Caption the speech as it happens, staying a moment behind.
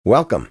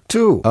Welcome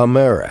to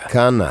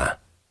Americana.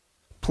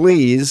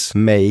 Please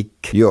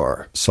make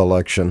your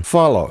selection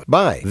followed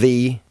by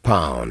the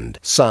pound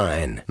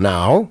sign.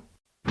 Now,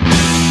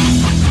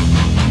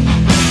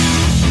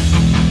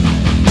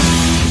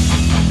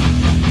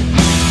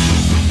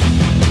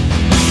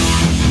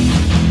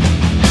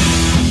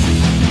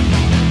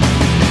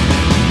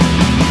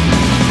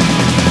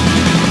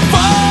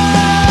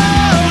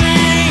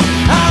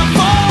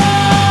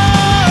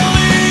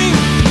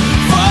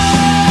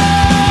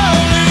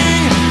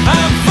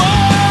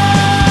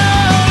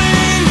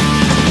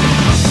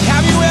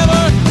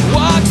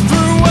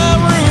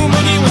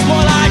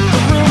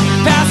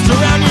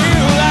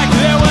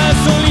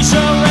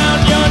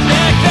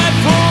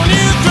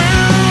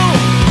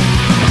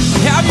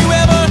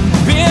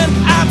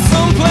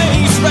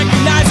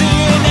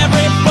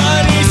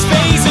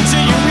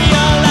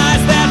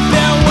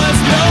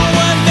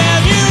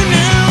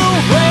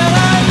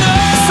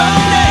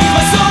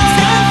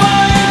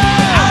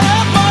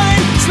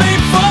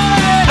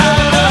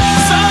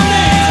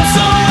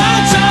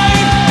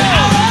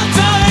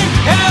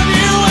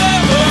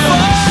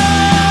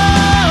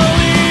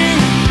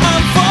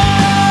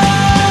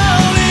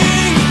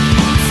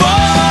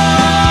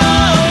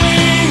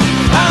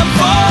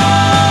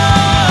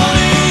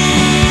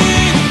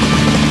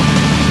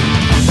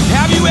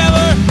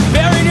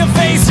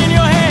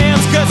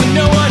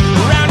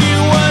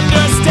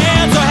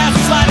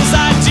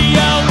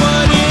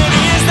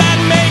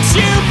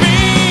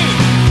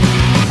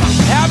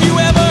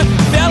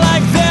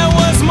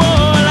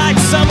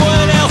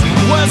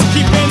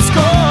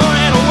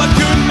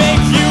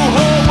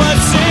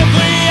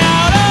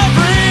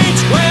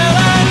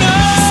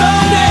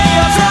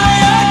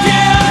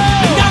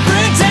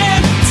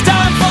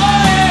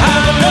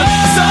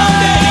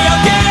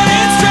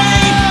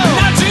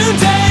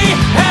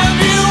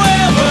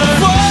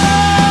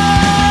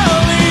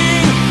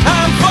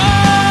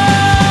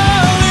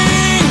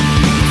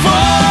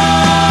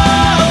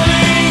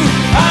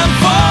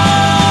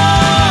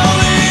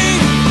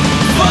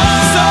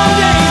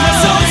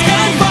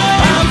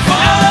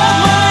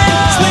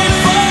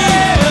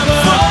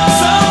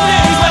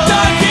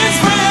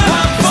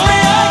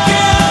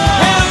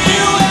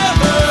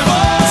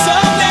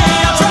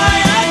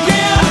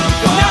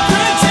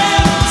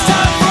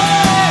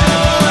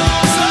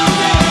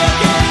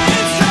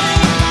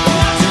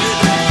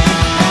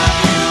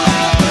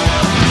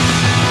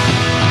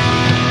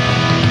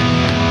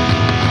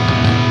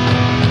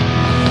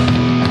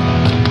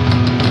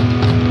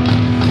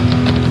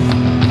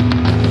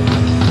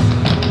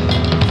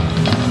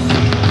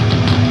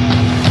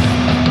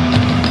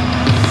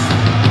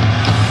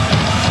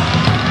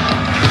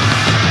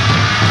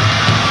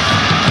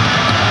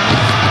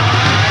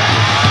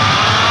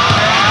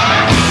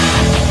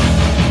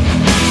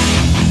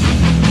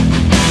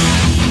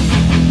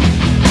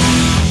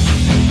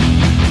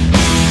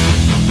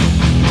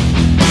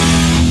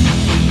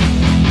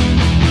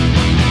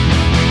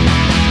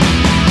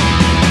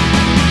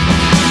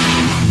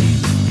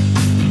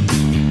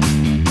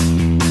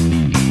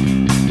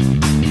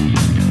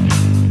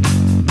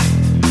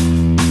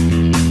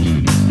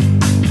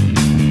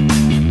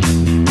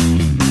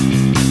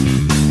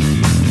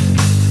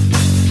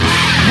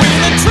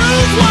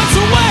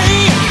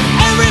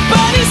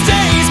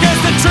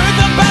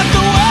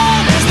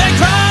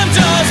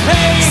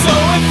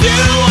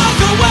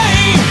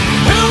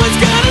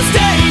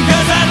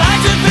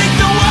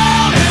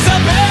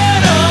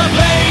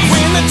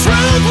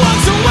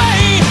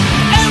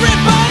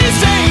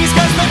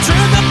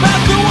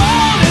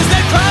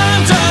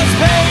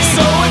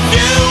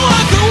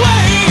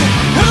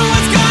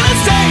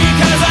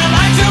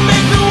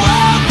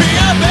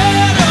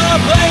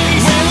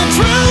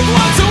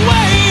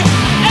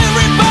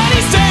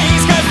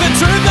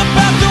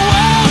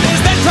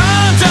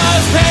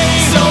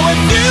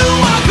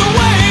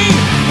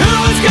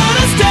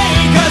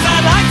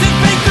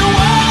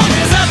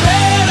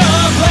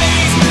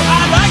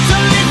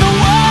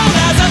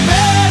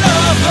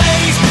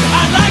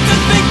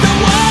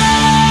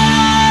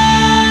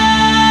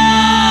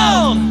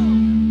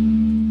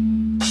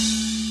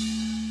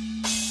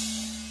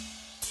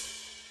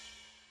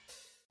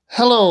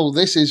 hello,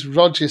 this is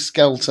Rodger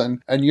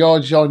Skelton, and you're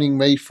joining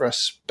me for a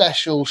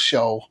special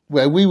show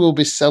where we will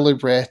be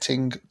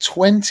celebrating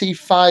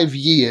 25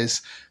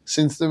 years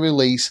since the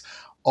release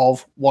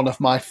of one of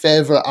my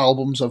favourite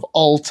albums of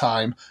all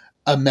time,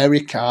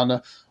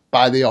 Americana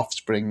by the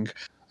Offspring.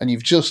 And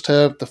you've just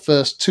heard the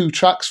first two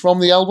tracks from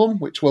the album,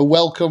 which were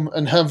Welcome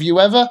and Have You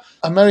Ever.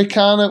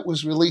 Americana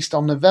was released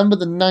on November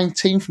the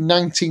 19th,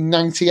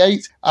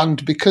 1998,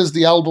 and because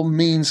the album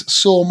means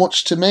so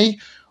much to me,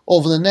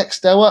 over the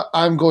next hour,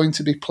 I'm going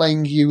to be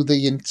playing you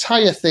the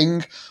entire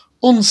thing,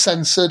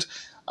 uncensored,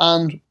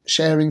 and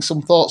sharing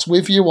some thoughts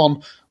with you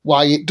on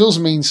why it does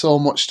mean so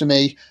much to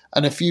me,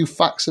 and a few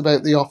facts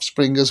about the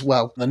Offspring as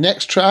well. The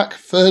next track,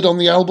 third on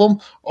the album,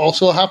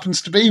 also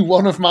happens to be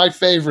one of my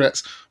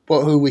favourites,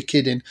 but who are we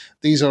kidding?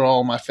 These are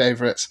all my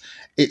favourites.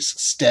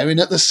 It's Staring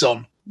at the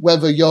Sun.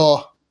 Whether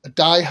you're a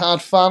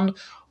die-hard fan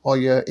or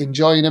you're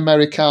enjoying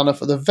Americana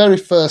for the very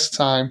first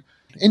time,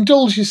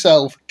 indulge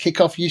yourself, kick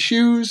off your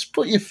shoes,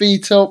 put your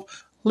feet up,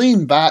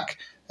 lean back,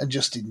 and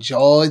just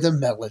enjoy the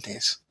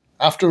melodies.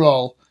 After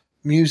all,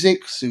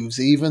 music soothes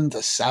even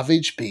the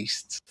savage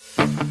beasts.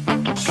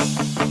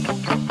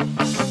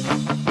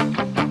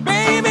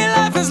 Baby,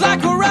 life is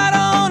like a ride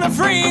on a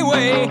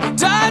freeway,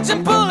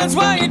 dodging bullets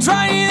while you're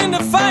trying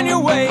to find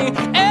your way.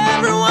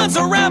 Everyone's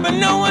around, but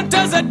no one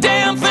does a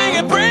damn thing.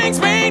 It brings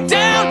me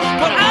down,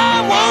 but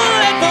I won't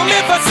let them.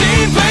 If I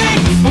seem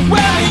big,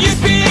 well,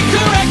 you'd be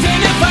correct.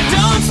 And if I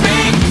don't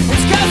speak,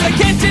 it's 'cause I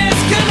can't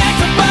disconnect.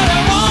 But I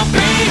won't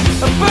be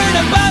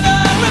burdened by the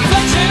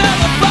reflection of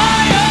the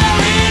fire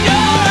in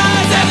your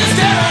eyes as you're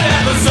staring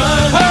at the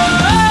sun. Oh,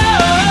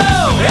 oh,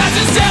 oh, as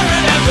you're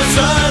staring at the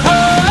sun.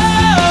 Oh,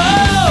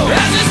 oh,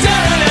 as you're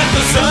staring at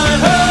the sun.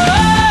 Oh,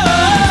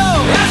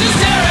 oh, as you're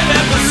staring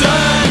at the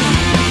sun.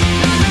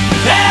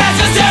 As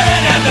you're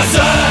staring at the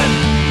sun.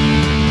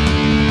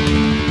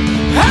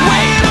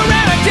 Waiting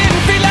around, I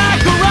didn't feel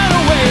like a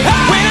runaway.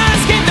 When I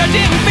escaped, I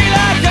didn't feel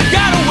like I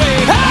got away.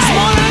 It's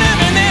more than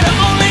living, and I'm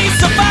only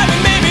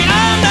surviving. Maybe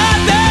I'm not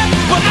there,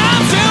 but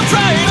I'm still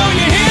trying. Oh,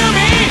 you hear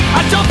me?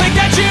 I don't think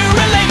that you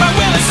relate. My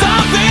will is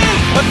something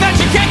that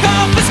you can't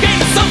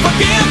confiscate. So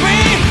forgive me,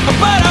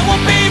 but I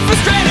won't be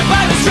frustrated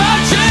by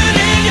destruction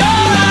in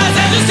your eyes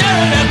as you're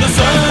staring at the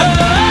sun.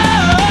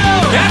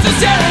 Oh, as you're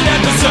staring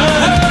at the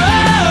sun.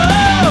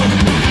 Oh,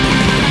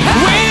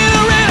 waiting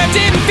around, I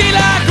didn't feel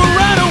like a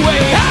runaway.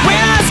 When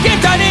I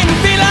escaped, I didn't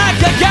feel like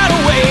I got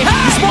away.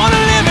 It's more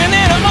than living,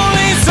 and I'm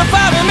only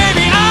surviving.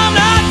 Maybe I'm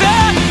not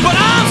there, but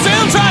I'm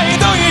still trying.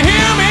 Though you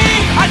hear me,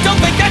 I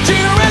don't think that you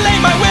relate.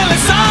 My will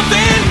is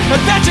something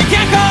that you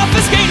can't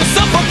confiscate.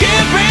 So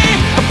forgive me,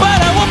 but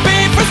I won't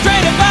be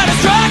frustrated by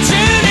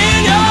destruction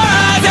in your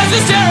eyes as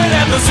you're staring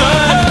at the sun.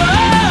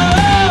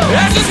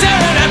 As you're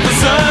staring at the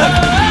sun.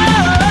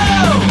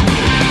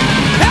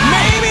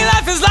 Maybe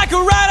life is like a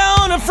ride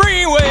on a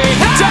freeway,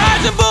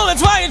 dodging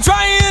bullets while you're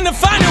trying to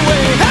find your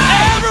way.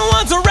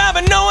 Everyone's around,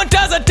 but no one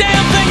does a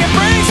damn thing. It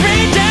brings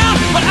me down,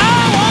 but I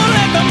won't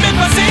let them. If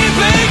I seem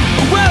big,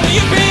 well,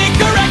 you'd be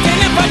correct. And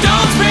if I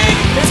don't speak,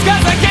 it's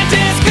 'cause I can't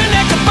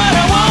disconnect. But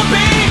I won't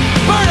be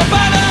burned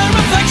by the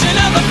reflection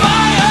of the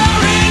fire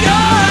in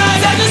your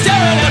eyes as you're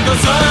staring at the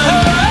sun.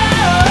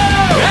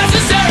 As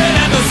you're staring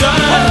at the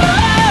sun.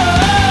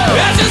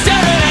 As you're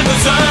staring at the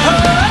sun.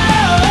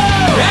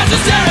 As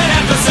you're staring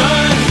at the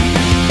sun.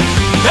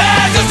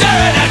 As you're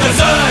staring at the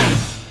sun.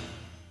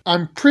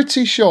 I'm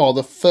pretty sure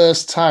the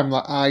first time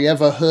that I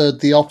ever heard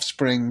the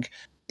Offspring,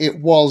 it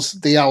was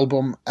the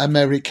album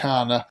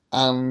Americana,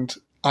 and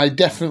I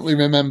definitely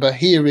remember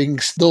hearing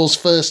those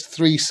first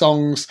three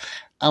songs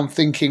and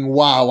thinking,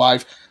 wow,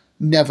 I've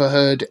never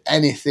heard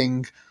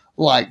anything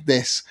like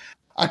this.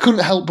 I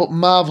couldn't help but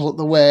marvel at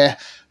the way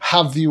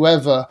Have You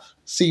Ever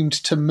seemed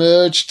to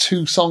merge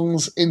two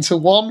songs into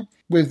one,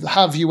 with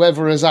Have You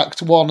Ever as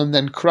Act 1 and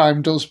then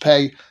Crime Does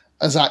Pay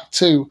as Act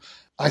 2.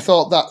 I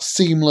thought that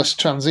seamless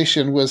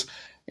transition was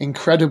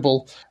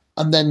incredible.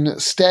 And then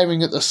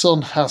Staring at the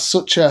Sun has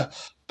such a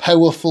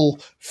powerful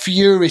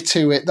fury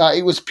to it that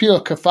it was pure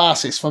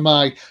catharsis for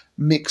my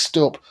mixed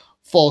up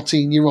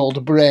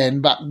 14-year-old brain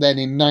back then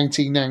in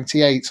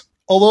 1998.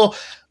 Although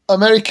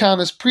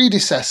Americana's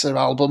predecessor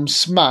album,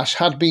 Smash,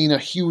 had been a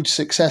huge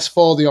success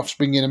for the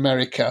Offspring in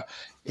America,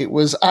 it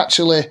was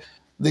actually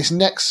this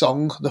next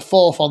song, the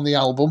fourth on the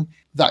album,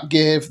 that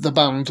gave the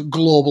band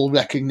global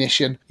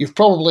recognition. You've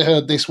probably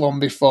heard this one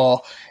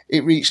before.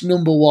 It reached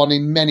number one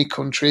in many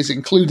countries,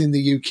 including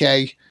the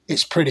UK.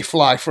 It's pretty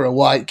fly for a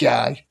white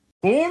guy.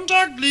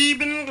 Montag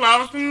blieben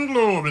Glauben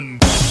globen.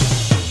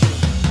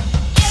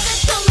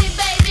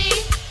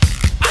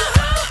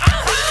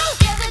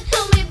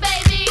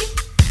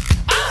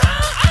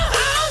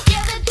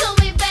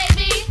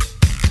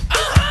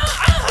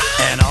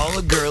 And all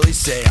the girlies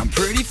say I'm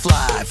pretty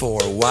fly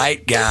for a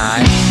white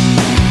guy.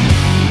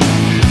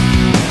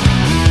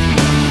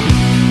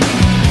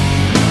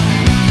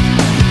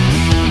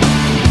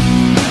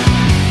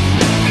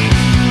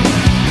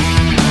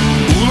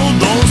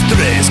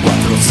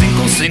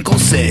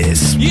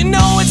 You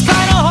know it's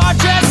kinda hard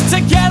just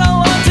to get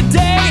along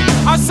today.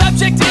 Our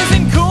subject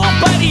isn't cool,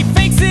 but he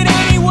fakes it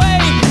anyway.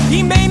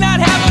 He may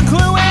not have a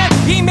clue and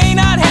he may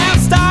not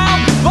have style,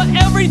 but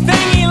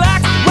everything he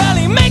lacks, well,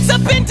 he makes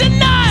up in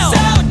denial.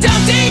 So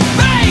don't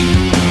defame,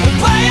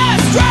 play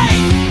us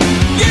straight.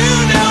 You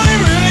know he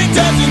really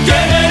doesn't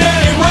get it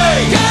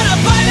anyway. Gotta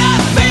play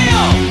that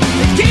feel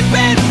and keep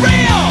it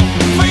real.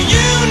 For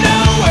you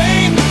know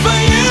way, for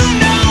you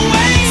know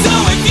way. So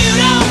if you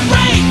don't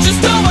break, just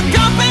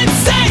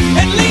overcompensate.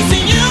 At least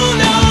you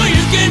know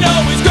you can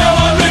always go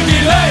on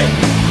Ricky Lake.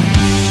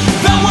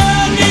 The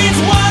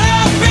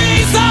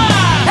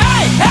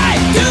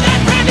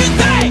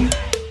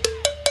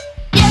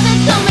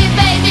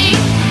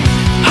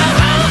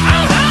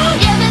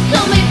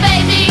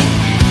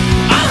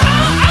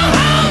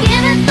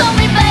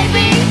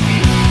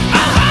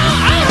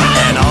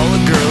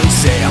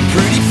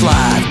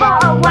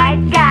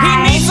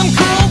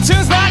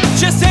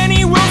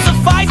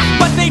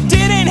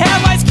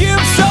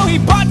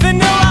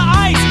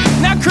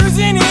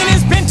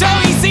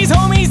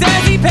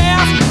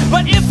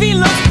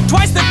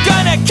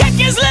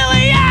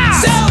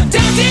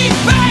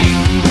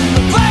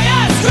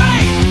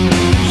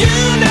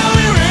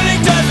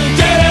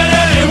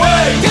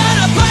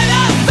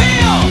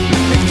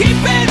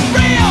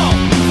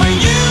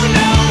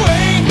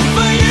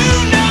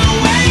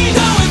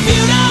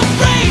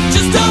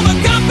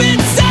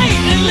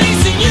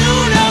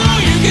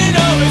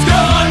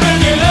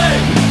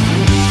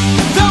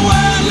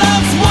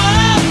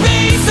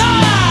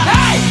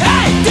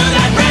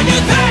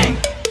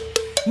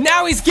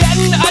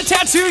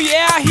tattoo,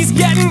 yeah, he's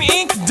getting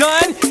ink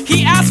done.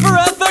 He asked for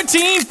a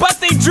 13, but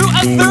they drew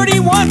a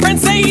 31.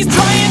 Friends say he's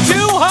trying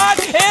too hard,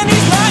 and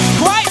he's not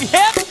quite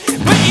hip.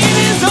 But in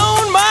his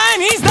own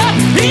mind, he's the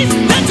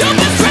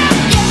dopest rap.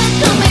 Give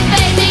it to me,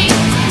 baby.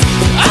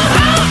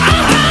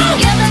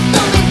 Give it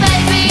to me,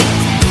 baby.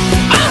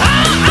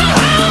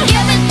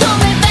 Give it to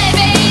me,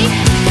 baby.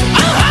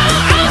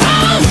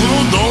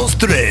 1,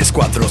 2, 3,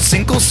 4, 5, 5,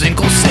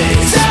 6.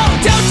 So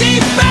don't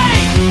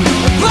defame,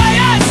 play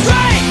it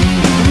straight.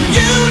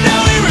 You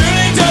know he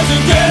really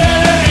doesn't get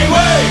it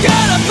anyway.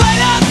 Gotta play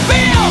the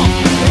field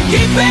and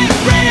keep it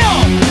real.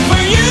 For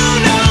you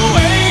no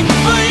way,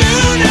 for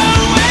you no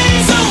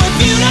way. So if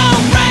you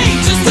don't rate,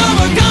 just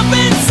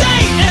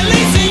overcompensate. At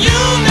least you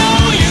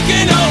know you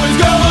can always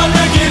go on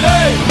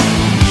regulate.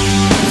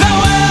 The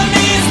world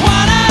needs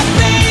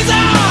wannabes.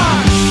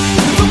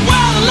 The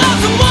world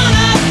loves a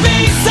wannabe.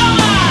 So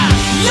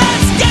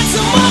let's get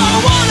some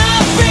more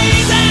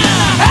wannabes.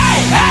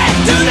 Hey,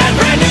 do that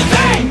brand new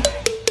thing.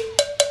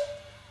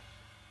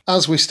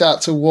 As we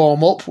start to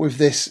warm up with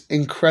this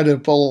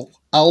incredible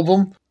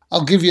album,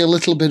 I'll give you a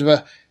little bit of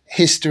a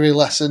history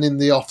lesson in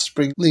the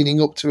Offspring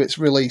leading up to its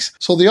release.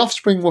 So the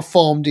Offspring were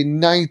formed in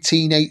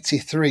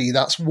 1983,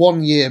 that's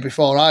 1 year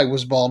before I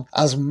was born,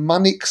 as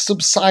Manic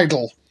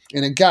Subsidal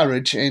in a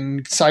garage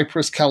in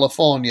Cypress,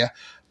 California,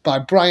 by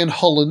Brian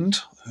Holland,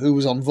 who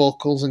was on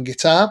vocals and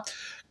guitar,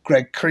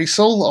 Greg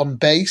Creasel on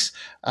bass,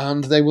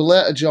 and they were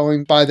later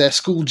joined by their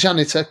school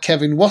janitor,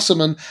 Kevin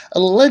Wasserman,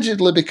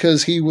 allegedly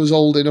because he was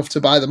old enough to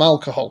buy them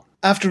alcohol.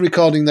 After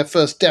recording their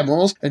first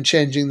demos and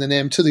changing the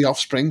name to The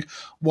Offspring,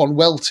 One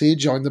Welty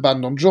joined the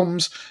band on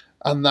drums,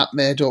 and that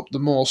made up the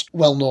most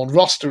well-known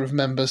roster of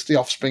members The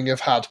Offspring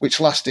have had,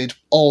 which lasted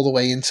all the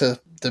way into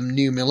the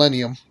new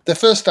millennium. Their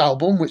first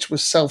album, which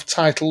was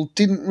self-titled,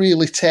 didn't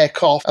really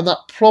take off, and that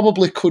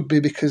probably could be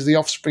because The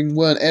Offspring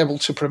weren't able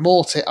to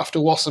promote it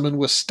after Wasserman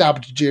was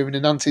stabbed during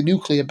an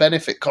anti-nuclear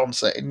benefit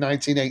concert in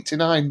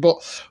 1989,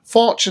 but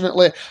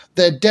fortunately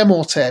their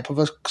demo tape of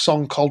a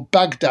song called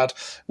Baghdad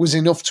was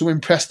enough to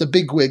impress the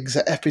bigwigs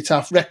at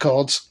Epitaph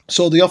Records,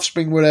 so The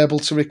Offspring were able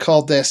to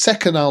record their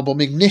second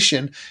album,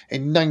 Ignition,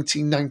 in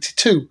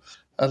 1992.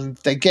 And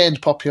they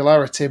gained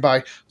popularity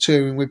by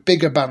touring with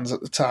bigger bands at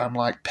the time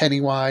like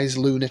Pennywise,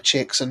 Lunar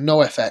Chicks and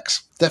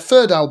NoFX. Their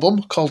third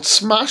album, called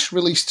Smash,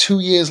 released 2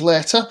 years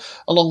later,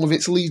 along with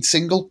its lead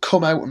single,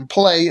 Come Out and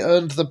Play,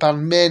 earned the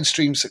band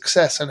mainstream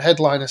success and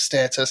headliner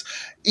status,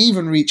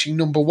 even reaching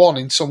number 1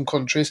 in some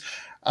countries,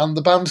 and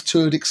the band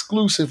toured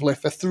exclusively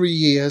for 3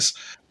 years,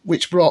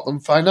 which brought them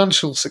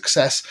financial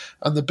success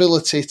and the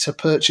ability to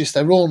purchase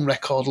their own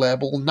record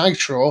label,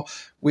 Nitro,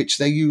 which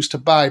they used to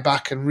buy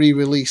back and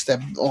re-release their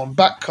own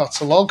back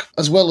catalogue,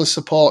 as well as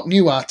support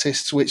new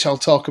artists, which I'll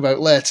talk about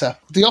later.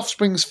 The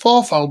Offspring's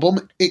fourth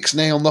album,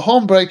 Ixnay on the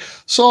Hombre,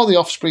 saw The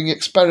Offspring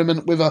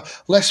experiment with a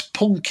less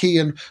punky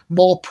and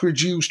more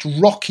produced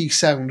rocky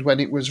sound when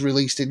it was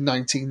released in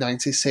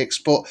 1996,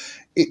 but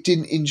it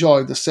didn't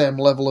enjoy the same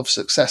level of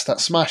success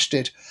that Smash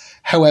did.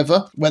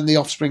 However, when The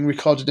Offspring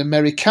recorded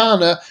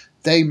Americana,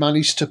 they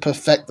managed to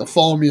perfect the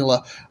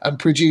formula and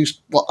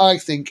produced what I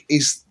think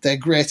is their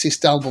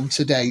greatest album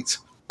to date.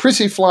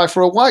 Pretty Fly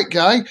for a White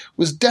Guy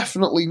was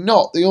definitely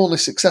not the only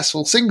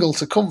successful single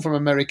to come from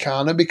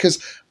Americana, because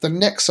the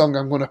next song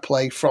I'm going to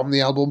play from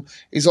the album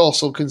is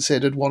also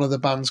considered one of the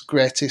band's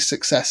greatest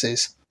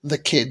successes. The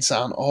Kids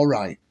Aren't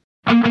Alright.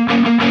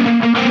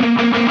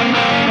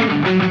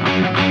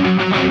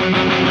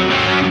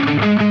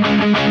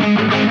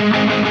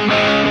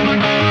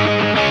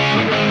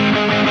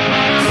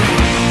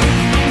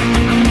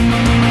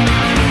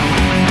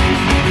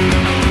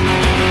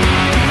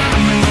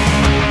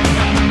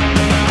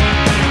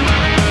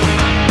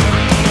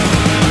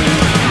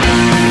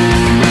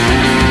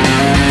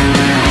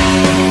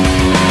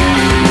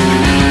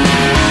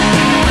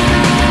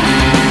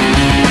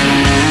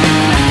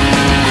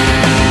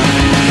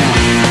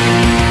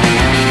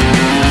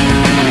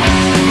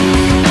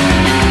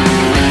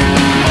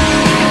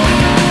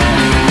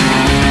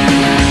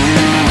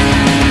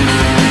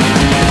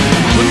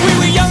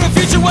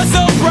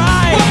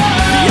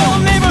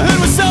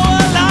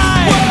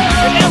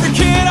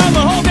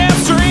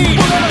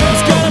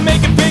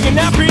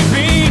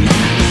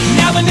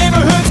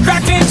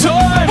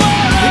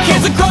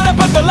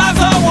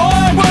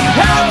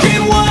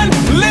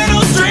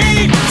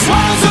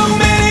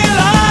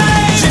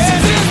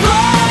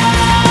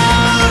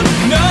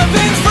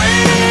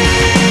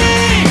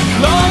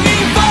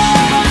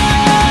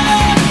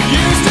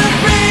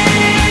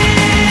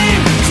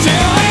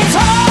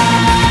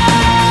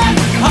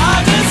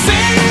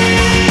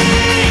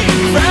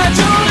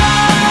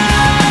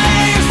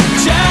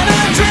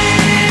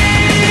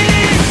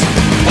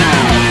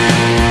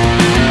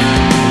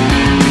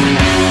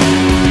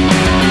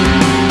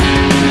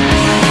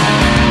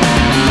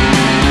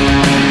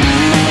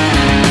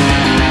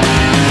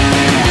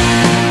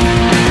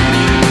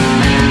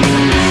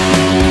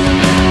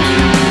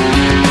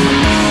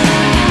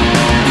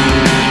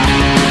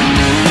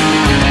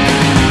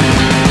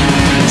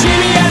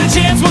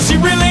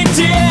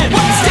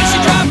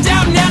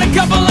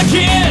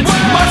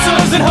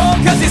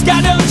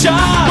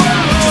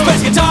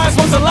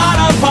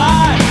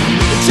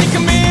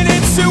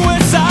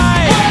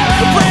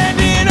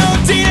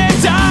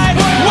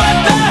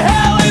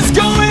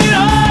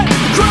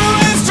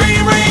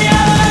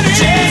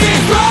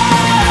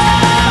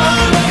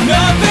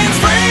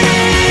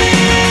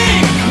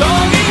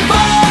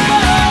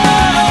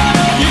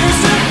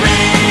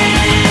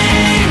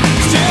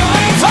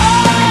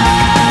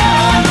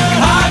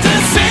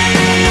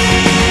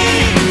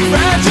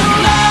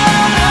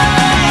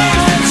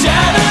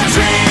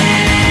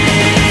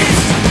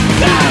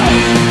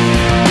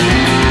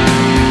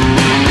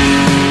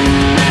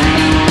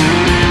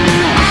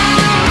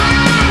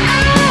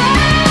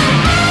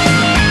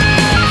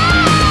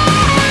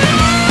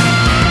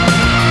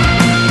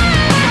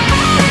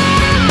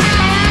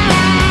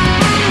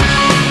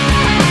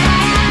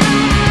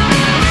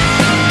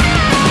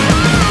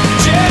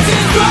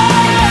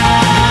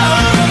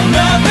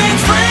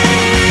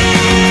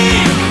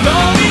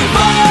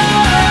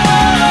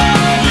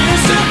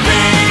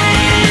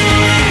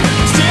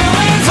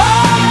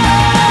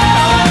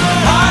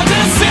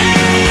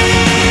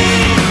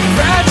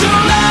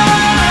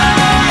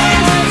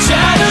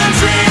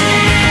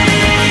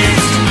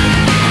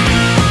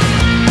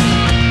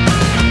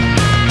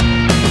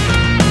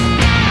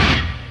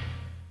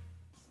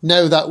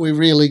 now that we're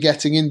really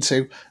getting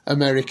into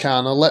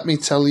Americana, let me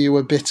tell you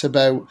a bit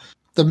about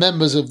the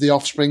members of the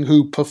Offspring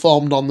who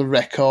performed on the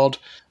record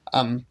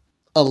and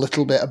a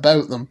little bit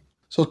about them.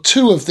 So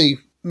 2 of the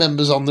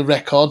members on the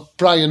record,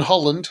 Brian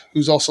Holland,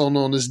 who's also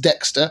known as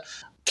Dexter,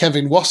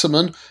 Kevin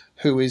Wasserman,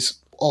 who is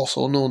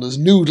also known as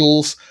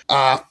Noodles,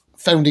 are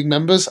founding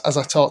members, as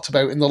I talked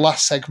about in the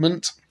last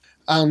segment,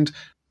 and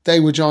they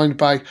were joined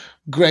by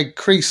Greg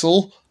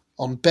Creasel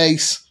on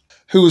bass,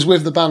 who was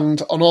with the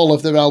band on all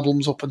of their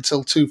albums up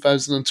until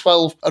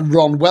 2012, and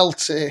Ron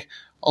Welty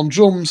on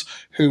drums,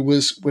 who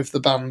was with the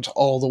band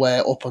all the way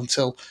up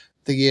until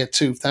the year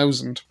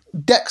 2000.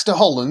 Dexter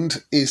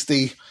Holland is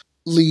the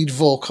lead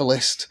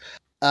vocalist,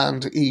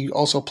 and he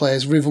also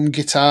plays rhythm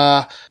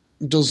guitar,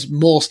 does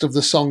most of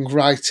the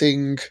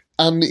songwriting,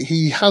 and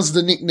he has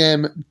the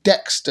nickname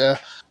Dexter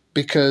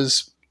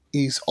because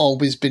he's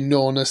always been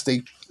known as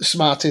the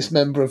smartest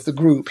member of the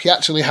group. He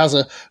actually has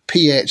a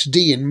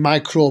PhD in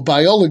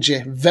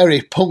microbiology,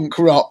 very punk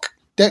rock.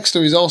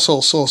 Dexter is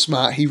also so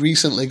smart he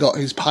recently got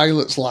his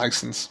pilot's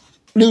license.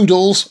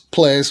 Noodles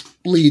plays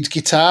lead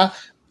guitar,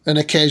 and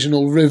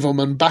occasional rhythm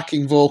and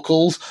backing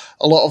vocals.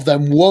 A lot of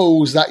them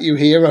woes that you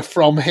hear are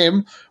from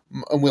him,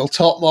 and we'll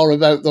talk more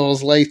about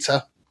those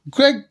later.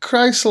 Greg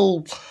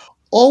Kreisel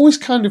always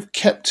kind of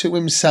kept to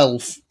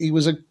himself.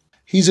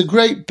 He's a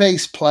great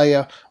bass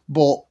player,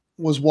 but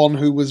was one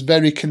who was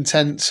very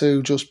content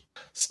to just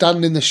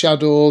stand in the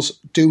shadows,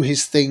 do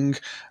his thing,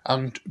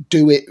 and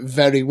do it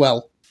very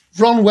well.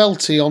 Ron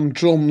Welty on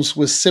drums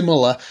was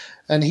similar,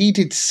 and he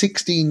did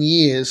 16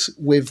 years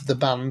with the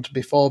band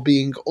before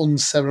being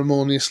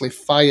unceremoniously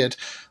fired.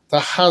 There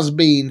has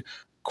been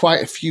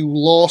quite a few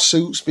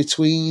lawsuits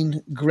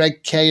between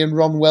Greg Kay and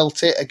Ron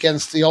Welty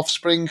against the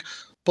Offspring,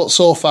 but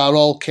so far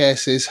all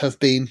cases have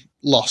been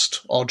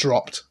lost or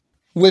dropped.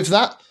 With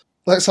that,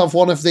 let's have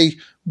one of the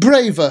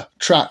braver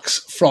tracks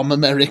from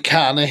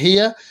Americana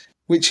here,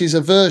 which is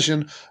a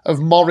version of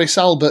Maurice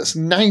Albert's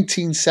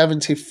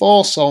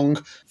 1974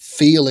 song,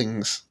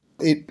 Feelings.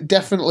 It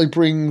definitely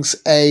brings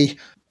a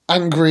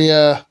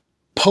angrier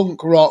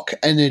punk rock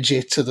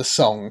energy to the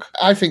song.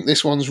 I think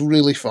this one's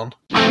really fun.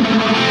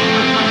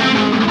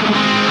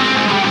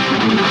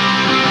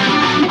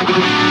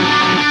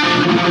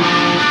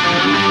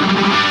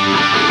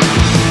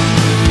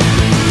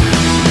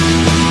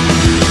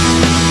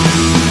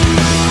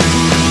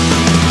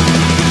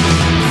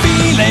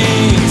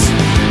 Feelings,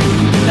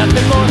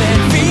 nothing more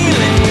than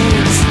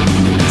feelings.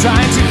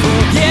 Trying to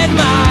forget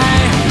my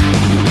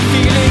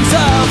feelings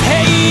of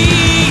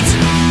hate.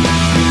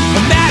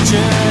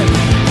 Imagine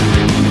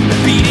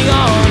beating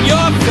on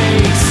your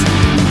face.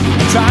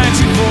 Trying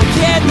to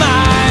forget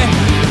my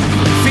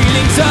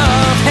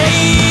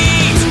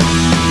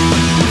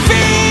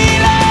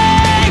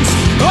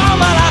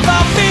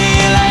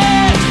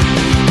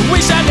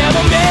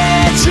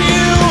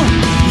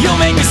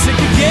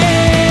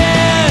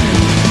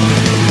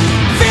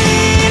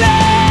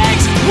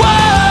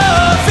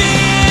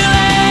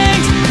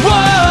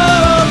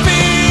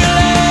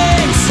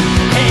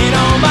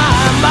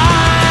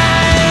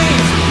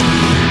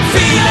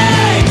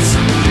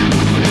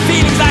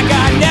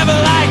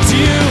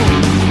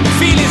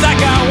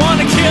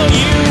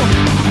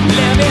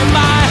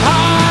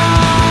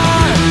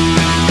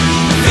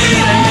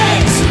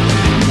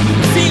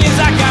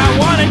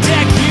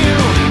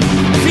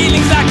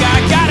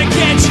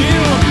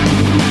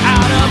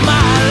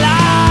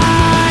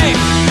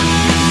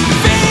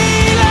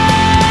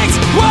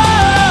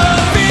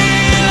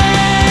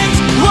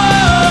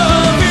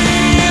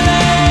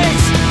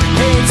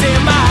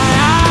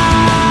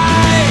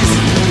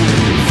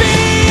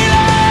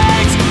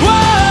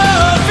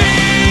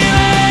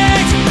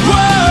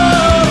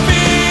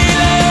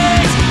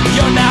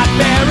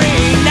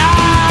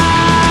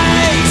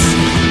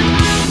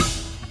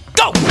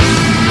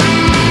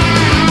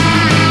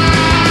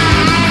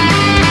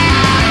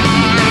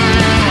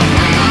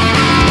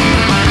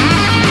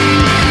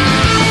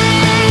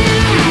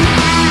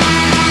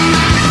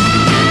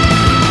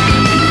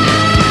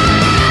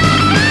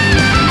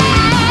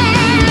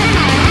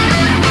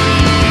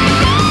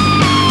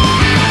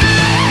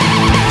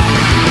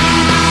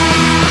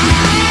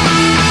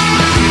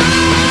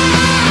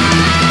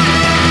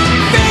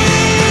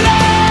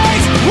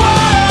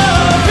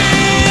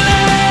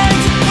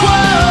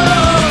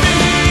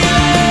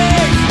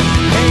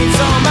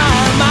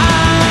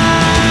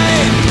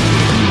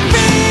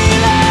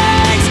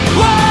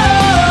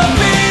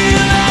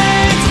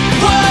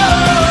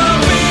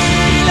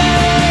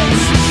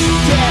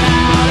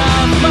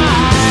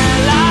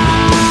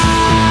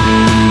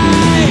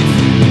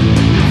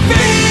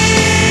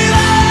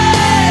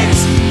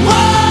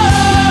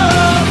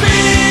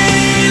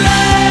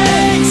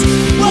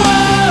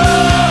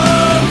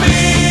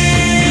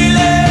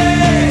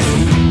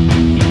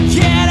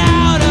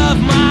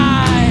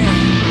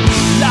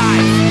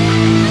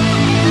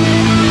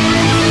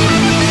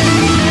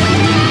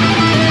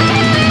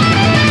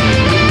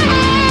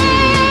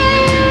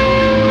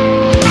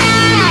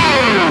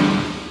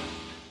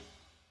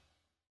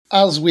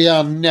as we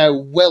are now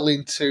well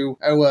into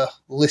our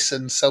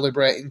listen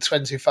celebrating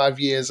 25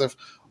 years of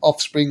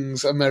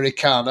Offspring's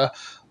Americana,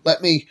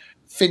 let me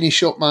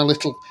finish up my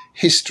little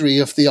history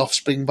of the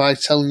Offspring by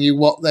telling you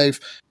what they've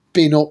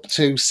been up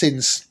to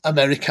since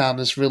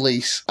Americana's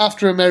release.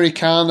 After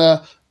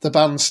Americana, the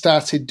band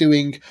started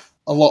doing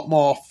a lot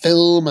more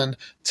film and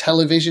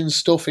television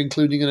stuff,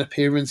 including an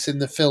appearance in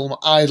the film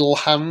Idle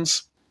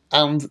Hands.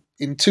 And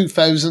in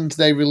 2000,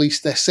 they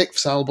released their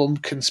 6th album,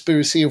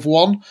 Conspiracy of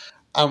One,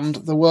 and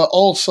there were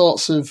all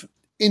sorts of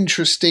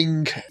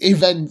interesting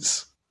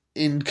events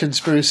in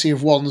Conspiracy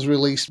of One's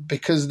release,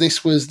 because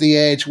this was the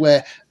age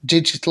where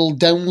digital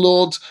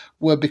downloads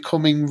were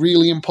becoming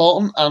really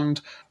important,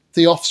 and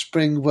the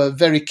Offspring were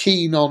very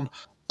keen on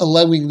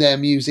allowing their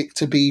music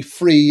to be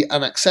free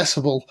and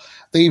accessible.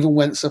 They even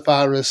went so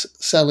far as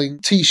selling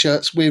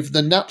t-shirts with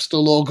the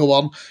Napster logo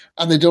on,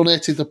 and they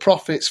donated the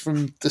profits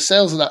from the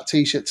sales of that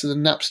t-shirt to the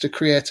Napster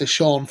creator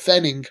Sean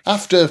Fenning.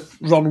 After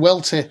Ron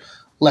Welty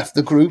left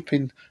the group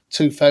in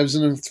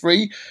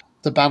 2003,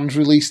 the band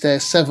released their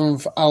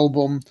 7th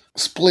album,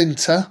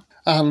 Splinter,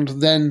 and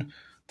then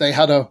they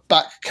had a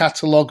back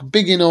catalogue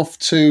big enough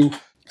to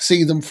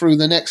see them through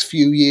the next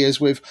few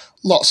years with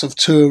lots of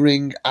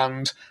touring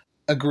and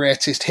a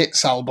greatest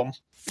hits album.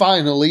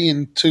 Finally,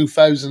 in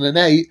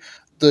 2008,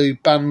 the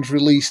band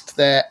released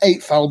their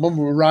 8th album,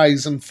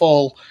 Rise and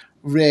Fall,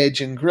 Rage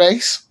and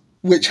Grace,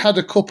 which had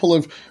a couple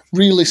of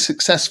really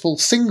successful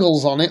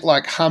singles on it,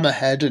 like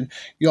Hammerhead and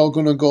You're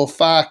Gonna Go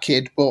Far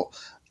Kid, but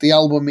the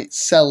album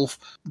itself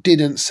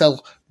didn't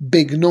sell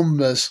big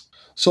numbers.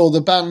 So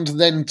the band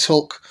then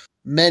took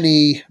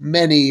many,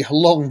 many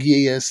long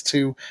years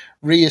to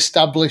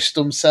re-establish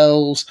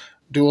themselves,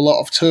 do a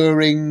lot of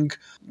touring,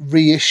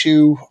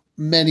 reissue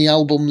many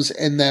albums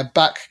in their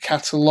back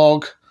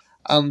catalogue,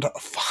 and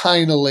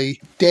finally,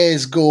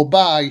 Days Go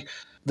By,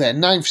 their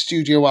 9th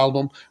studio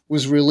album,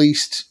 was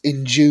released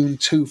in June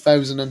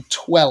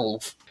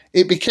 2012.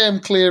 It became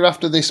clear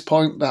after this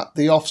point that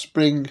the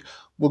Offspring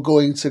were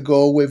going to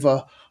go with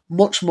a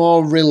much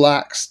more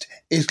relaxed,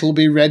 it'll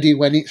be ready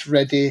when it's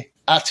ready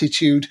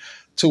attitude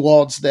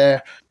towards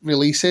their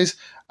releases,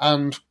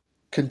 and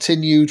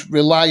continued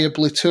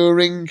reliably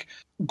touring,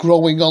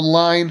 growing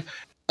online,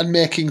 and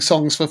making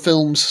songs for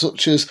films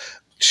such as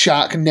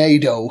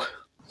Sharknado.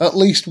 At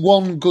least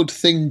one good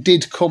thing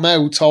did come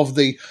out of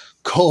the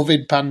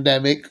COVID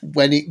pandemic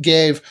when it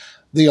gave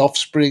the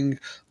Offspring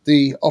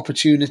the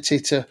opportunity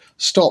to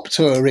stop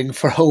touring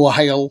for a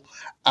while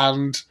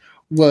and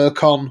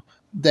work on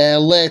their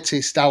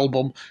latest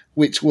album,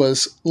 which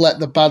was Let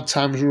the Bad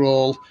Times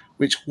Roll,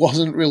 which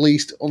wasn't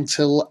released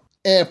until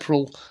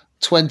April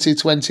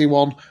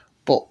 2021,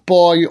 but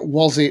boy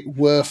was it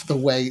worth the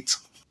wait.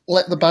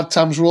 Let the Bad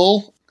Times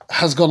Roll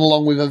has gone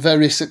along with a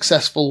very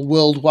successful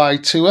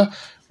worldwide tour,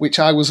 which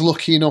I was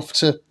lucky enough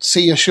to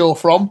see a show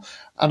from,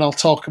 and I'll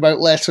talk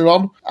about later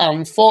on.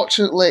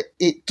 Unfortunately,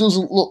 it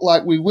doesn't look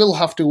like we will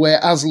have to wait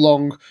as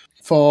long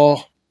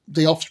for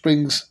the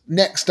Offspring's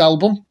next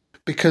album,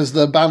 because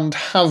the band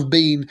have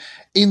been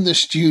in the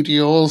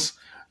studios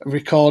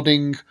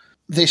recording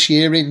this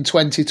year in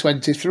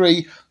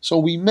 2023, so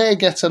we may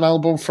get an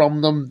album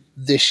from them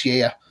this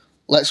year.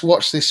 Let's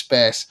watch this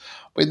space.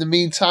 But in the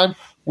meantime,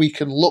 we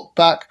can look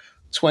back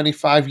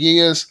 25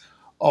 years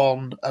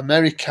on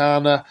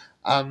Americana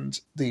and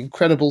the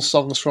incredible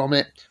songs from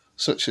it,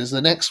 such as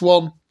the next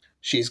one,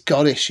 She's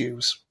Got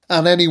Issues.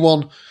 And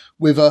anyone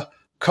with a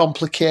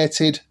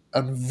complicated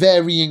and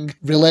varying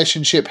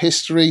relationship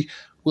history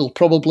will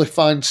probably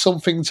find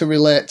something to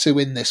relate to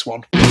in this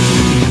one.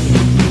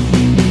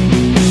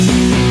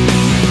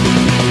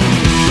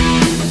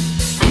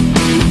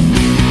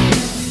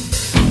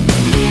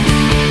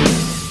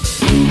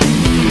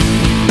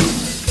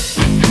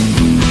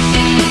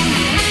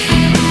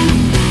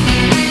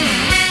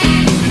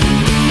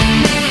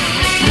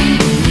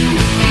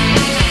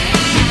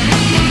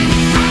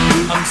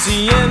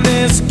 Seeing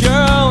this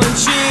girl and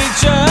she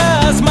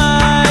just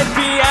might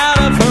be out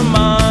of her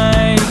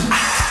mind.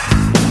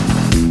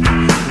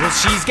 Well,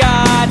 she's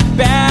got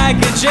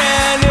baggage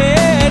and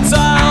it's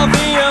all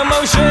the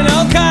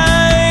emotional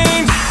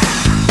kind.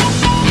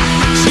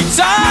 She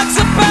talks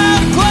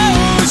about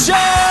closure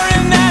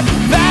and that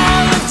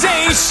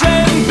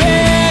validation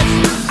bit.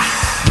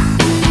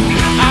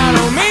 I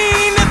don't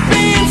mean to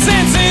be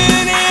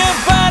insensitive,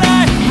 but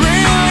I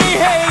really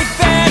hate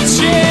that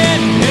shit.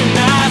 And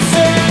I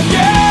said,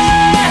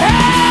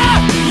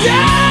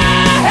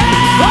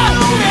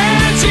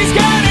 she's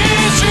got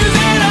issues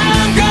and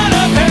I'm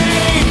gonna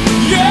pay.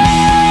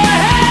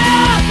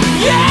 Yeah,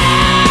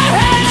 yeah.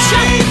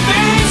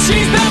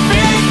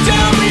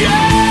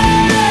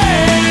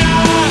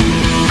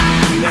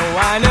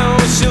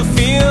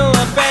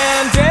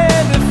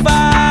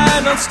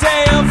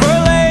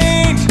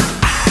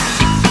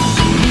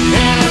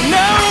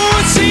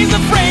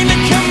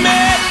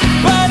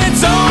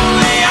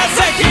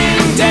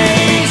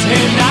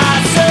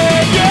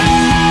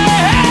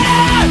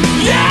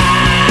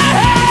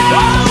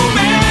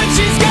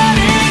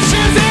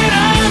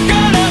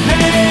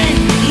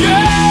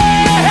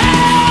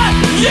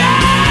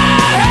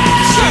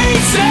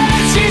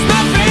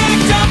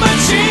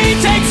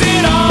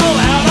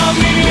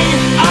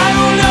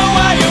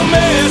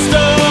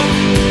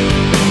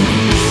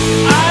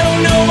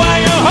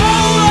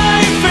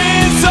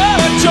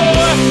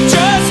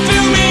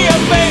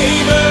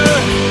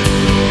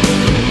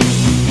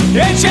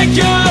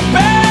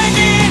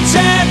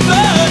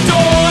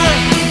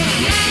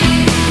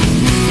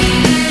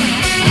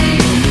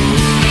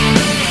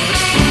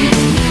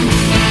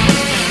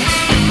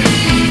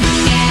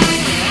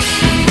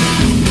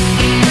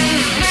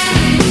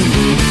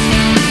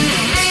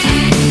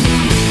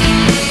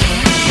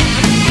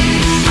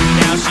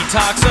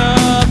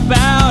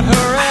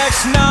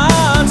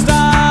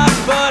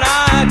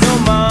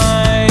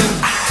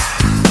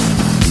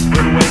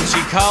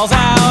 calls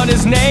out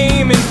his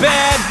name in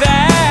bed.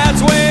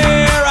 That's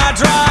where I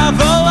draw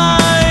the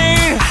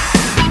line.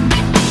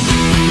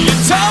 You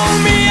told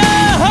me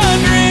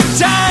 100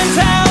 times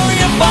how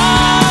your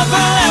father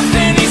left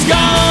and he's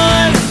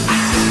gone,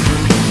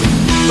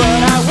 but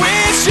I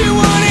wish you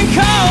wouldn't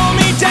call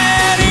me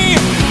daddy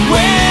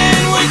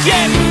when we're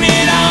getting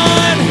it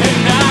on.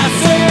 And I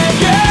said,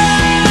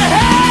 yeah,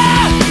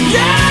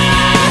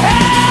 yeah.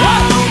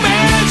 Oh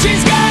man,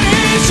 she's got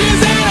issues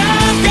and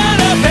I'm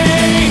gonna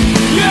pay.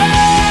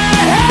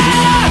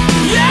 Yeah,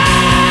 yeah.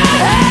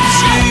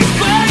 She's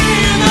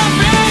playing the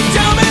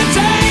victim and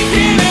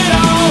taking it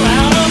all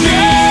out of me.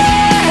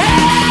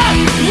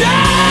 Yeah,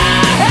 yeah.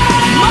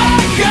 My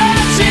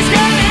God, she's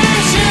got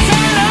issues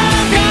and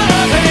I'm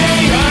gonna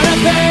pay. Gonna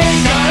pay,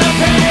 gonna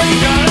pay,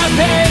 gonna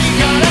pay,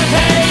 gonna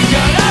pay,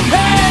 gonna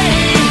pay.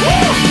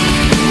 Woo!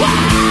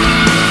 Wow!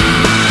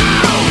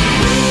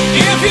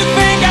 If you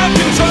think I'm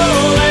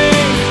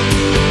controlling,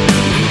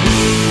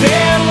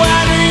 then why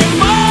do you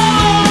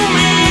follow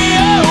me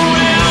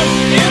around?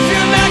 If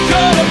you're not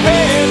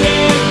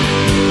codependent,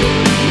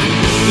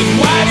 then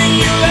why do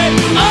you let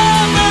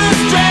others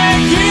drag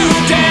you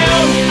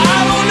down? I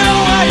don't know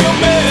why you're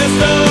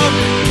messed up.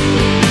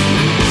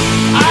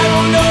 I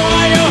don't know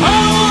why your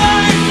whole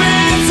life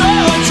is a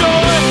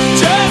chore.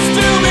 Just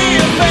do me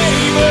a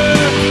favor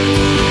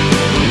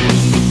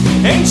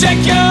and check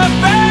your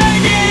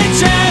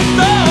baggage at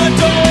the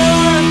door.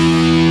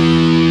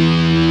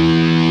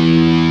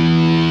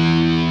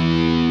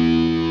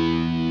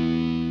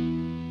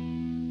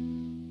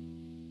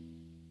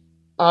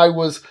 I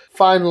was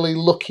finally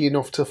lucky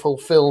enough to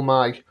fulfil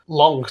my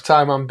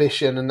long-time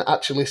ambition and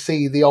actually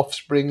see the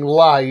Offspring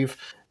live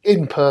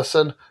in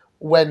person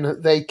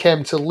when they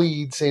came to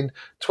Leeds in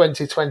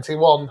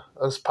 2021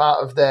 as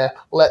part of their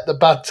Let the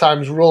Bad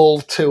Times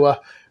Roll tour.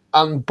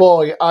 And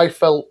boy, I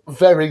felt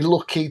very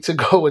lucky to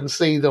go and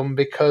see them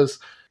because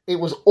it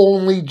was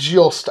only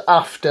just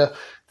after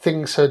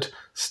things had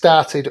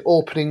started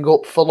opening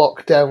up for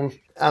lockdown,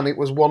 and it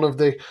was one of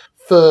the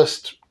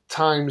first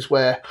times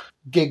where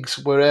gigs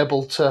were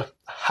able to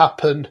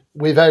happen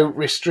without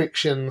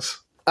restrictions.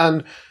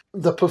 And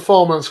the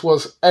performance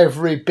was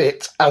every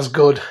bit as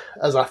good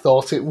as I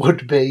thought it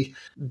would be.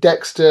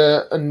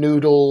 Dexter and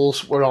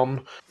Noodles were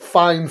on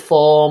fine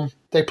form.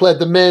 They played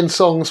the main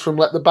songs from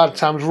Let the Bad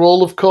Times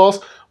Roll, of course,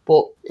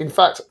 but in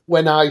fact,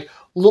 when I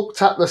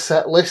looked at the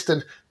set list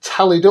and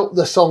tallied up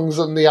the songs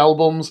and the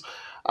albums,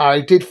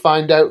 I did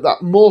find out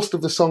that most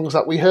of the songs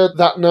that we heard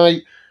that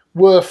night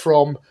were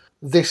from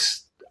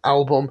this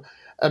album,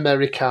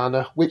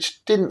 Americana,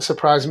 which didn't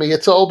surprise me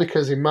at all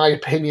because, in my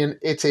opinion,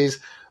 it is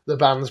the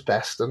band's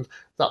best, and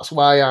that's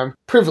why I'm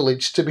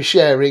privileged to be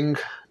sharing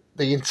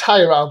the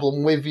entire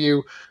album with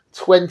you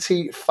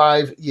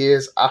 25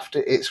 years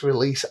after its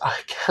release. I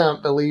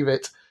can't believe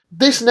it.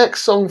 This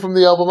next song from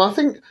the album, I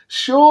think,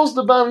 shows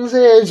the band's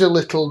age a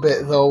little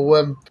bit, though.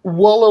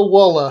 Walla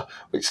Walla,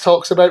 which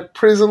talks about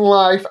prison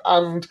life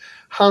and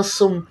has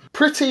some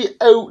pretty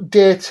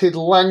outdated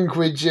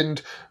language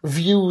and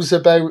views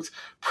about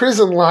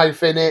prison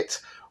life in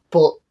it,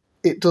 but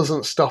it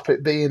doesn't stop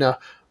it being a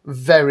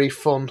very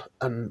fun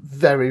and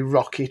very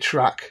rocky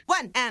track.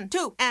 1 and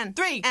 2 and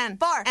 3 and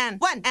 4 and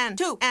 1 and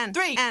 2 and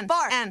 3 and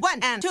 4 and 1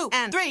 and 2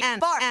 and 3 and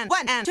 4 and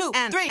 1 and 2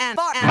 and 3 and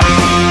 4 and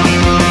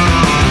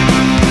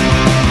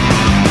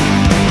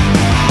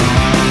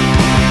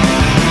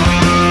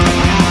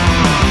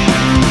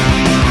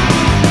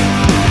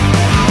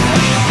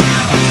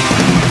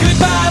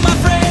Goodbye, my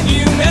friend,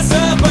 you mess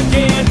up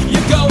again.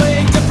 You're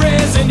going to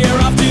prison, you're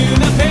off to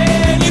the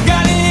pen. You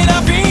got it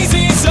off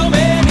easy so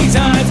many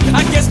times.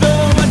 I guess no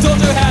one told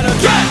you how to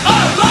get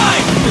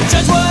online. The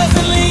judge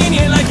wasn't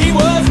lenient like he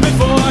was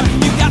before.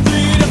 You got 3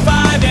 to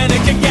 5 and a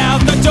kick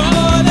out the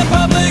door. The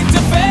public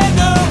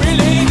defender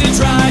really did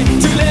try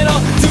to let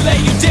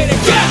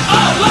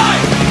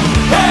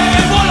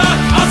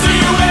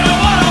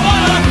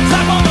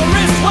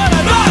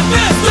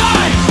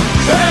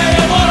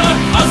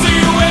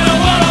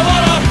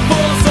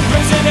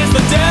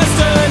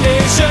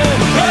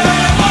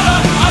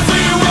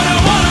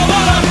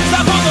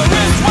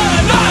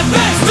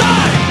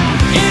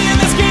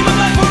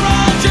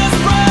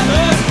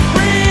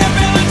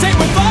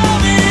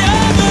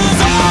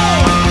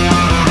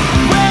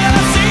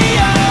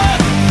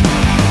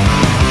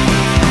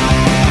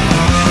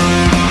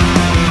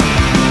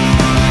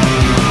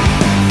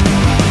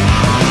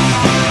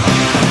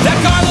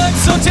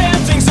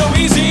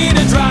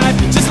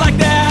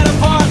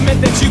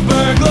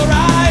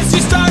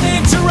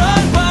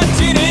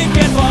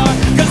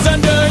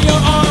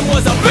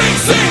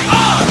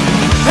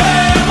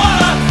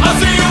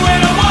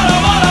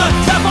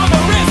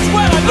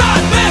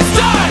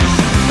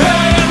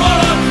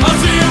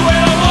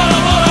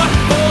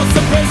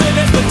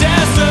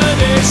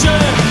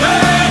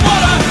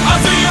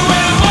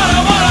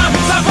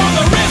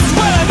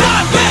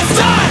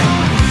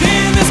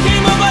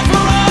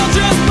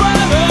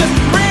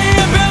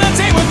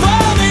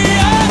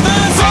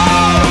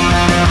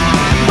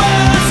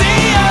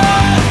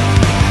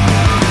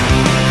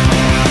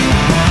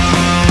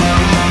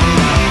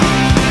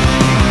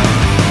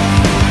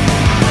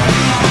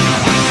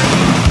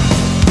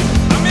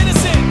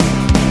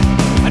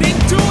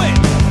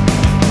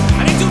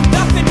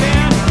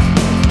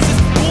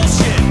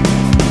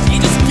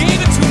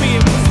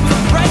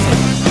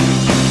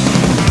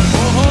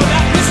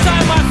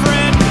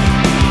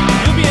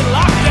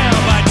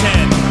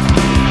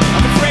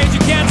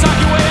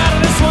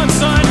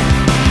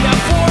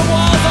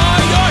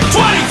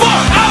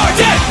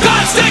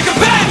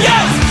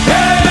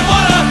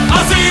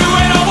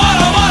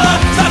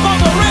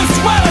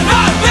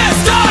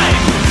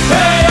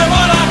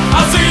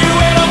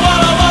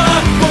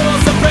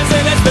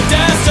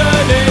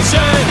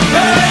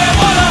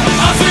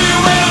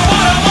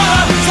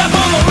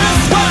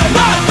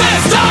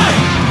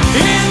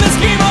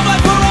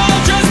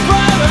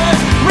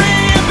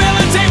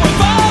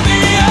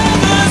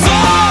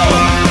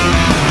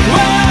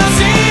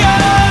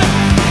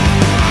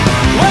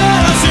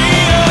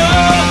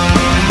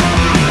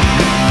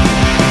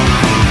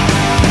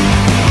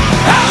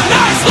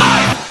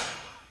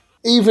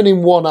even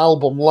in one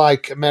album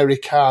like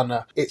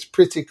Americana, it's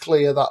pretty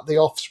clear that the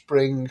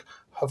Offspring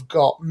have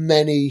got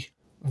many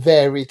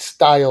varied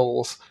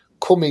styles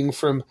coming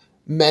from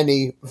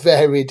many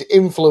varied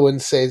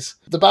influences.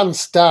 The band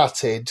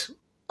started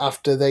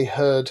after they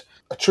heard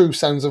a True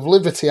Sounds of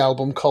Liberty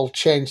album called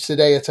Change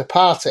Today at a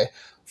Party,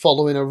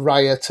 following a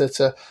riot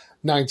at a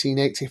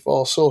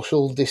 1984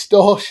 Social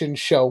Distortion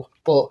show,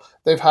 but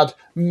they've had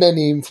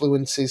many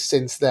influences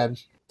since then.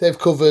 They've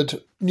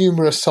covered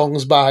numerous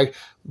songs by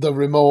the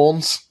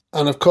Ramones,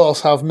 and of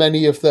course have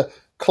many of the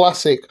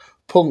classic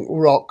punk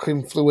rock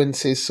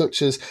influences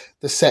such as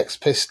the Sex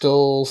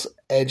Pistols,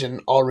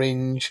 Agent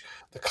Orange,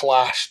 The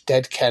Clash,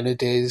 Dead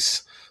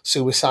Kennedys,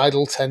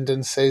 Suicidal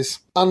Tendencies,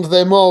 and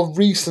their more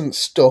recent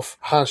stuff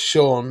has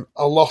shown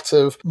a lot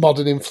of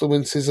modern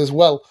influences as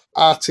well.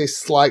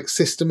 Artists like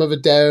System of a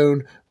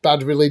Down,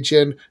 Bad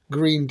Religion,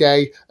 Green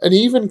Day, and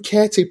even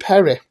Katy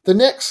Perry. The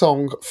next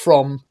song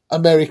from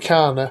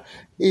Americana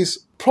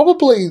is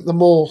probably the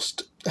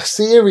most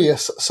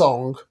serious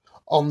song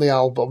on the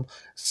album,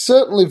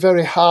 certainly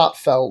very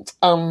heartfelt,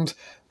 and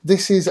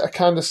this is a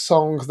kind of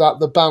song that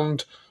the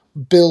band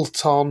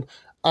built on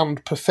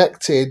and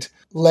perfected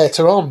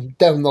later on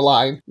down the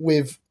line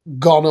with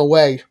Gone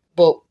Away.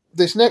 But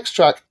this next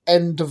track,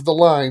 End of the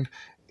Line,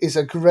 is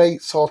a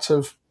great sort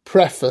of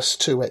preface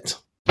to it.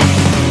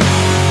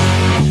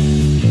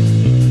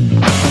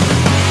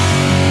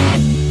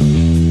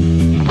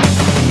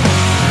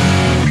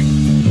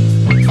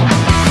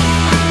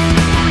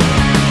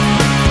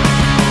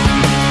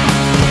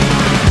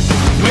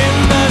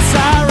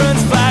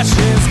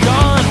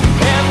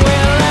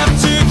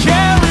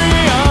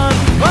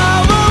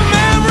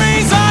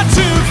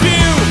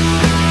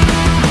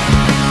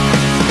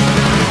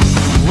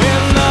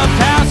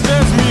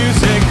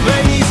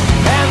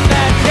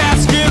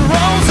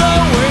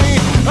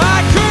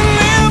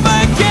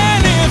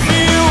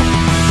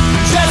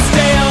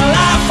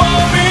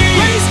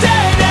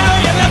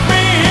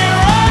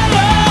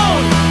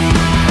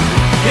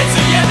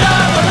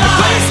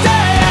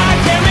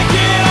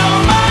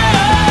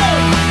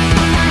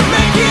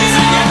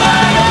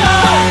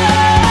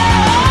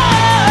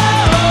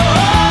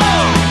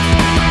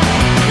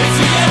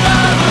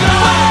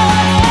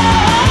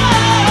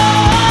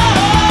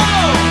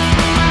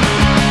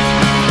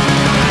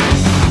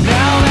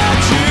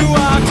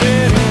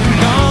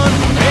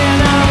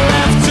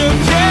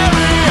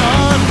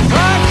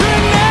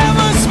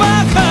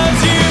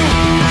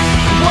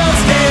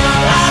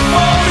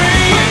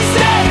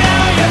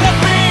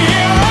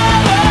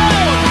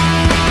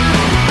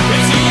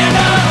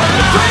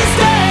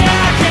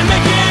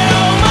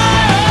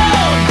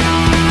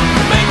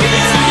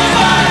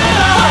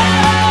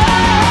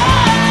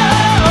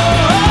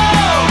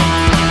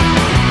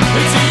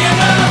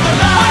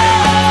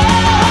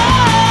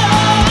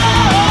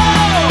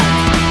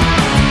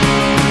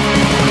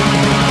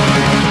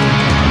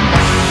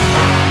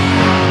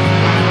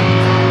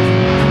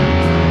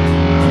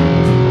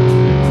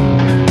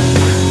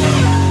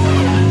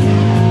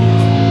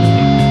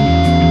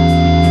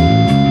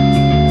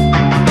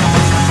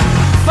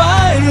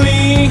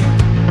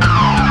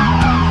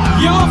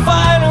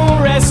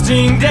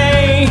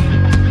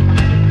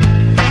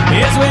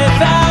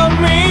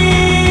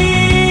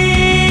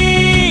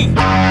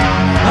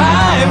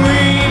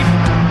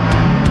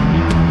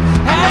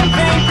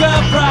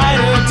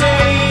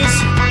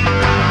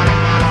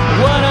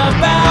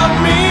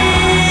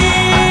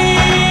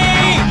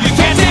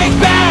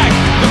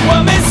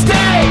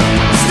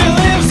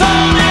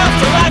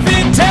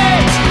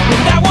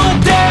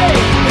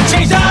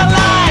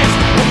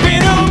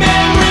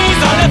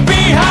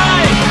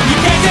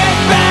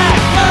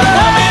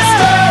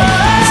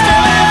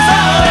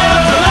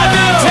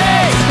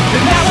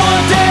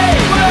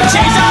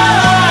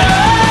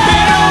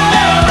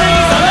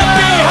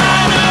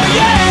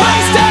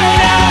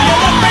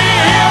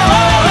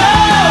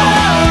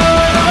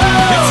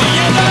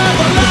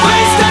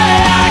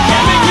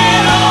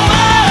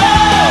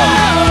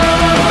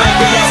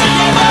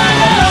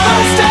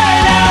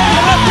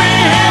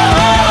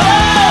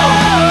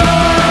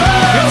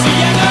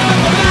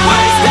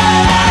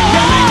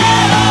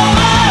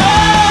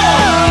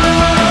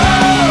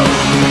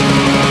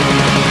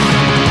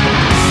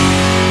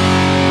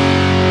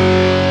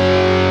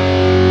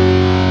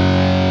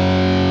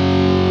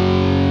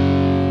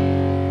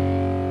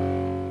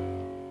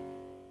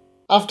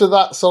 After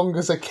that song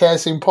as a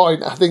case in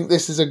point, I think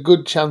this is a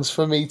good chance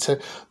for me to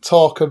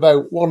talk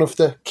about one of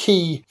the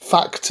key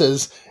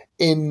factors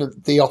in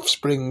the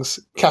Offspring's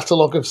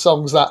catalogue of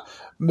songs that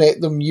make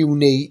them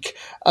unique,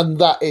 and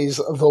that is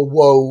the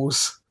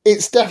woes.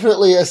 It's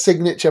definitely a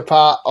signature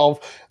part of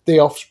the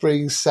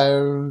Offspring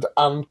sound,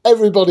 and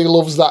everybody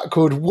loves that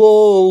good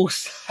whoa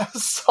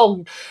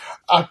song.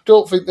 I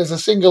don't think there's a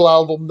single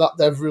album that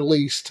they've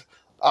released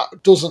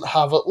that doesn't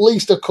have at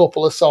least a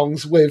couple of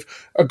songs with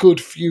a good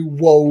few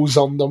woes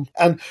on them.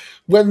 And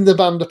when the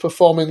band are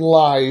performing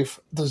live,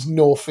 there's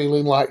no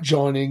feeling like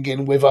joining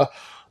in with a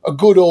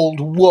good old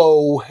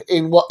whoa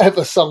in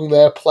whatever song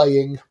they're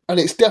playing. And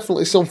it's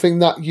definitely something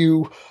that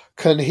you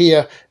can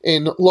hear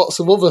in lots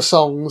of other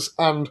songs,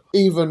 and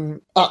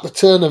even at the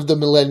turn of the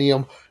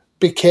millennium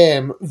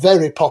became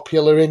very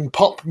popular in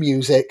pop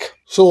music.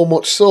 So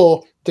much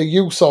so, the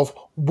use of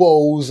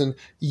woes and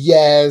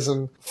yeahs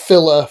and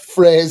filler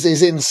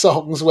phrases in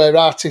songs where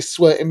artists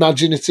were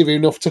imaginative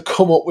enough to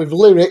come up with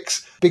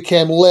lyrics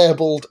became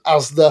labelled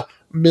as the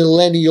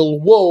millennial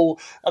woe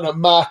and a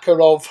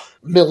marker of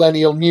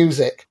millennial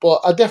music.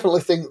 But I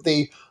definitely think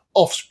the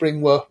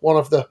Offspring were one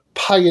of the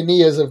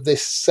pioneers of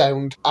this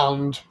sound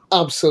and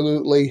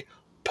absolutely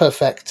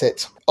perfect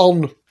it.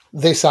 On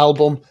this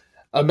album,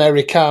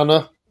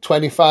 Americana,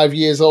 25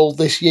 years old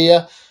this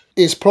year,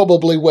 is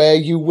probably where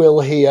you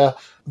will hear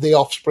the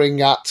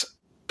Offspring at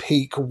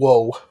peak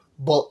woe.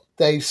 But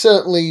they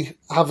certainly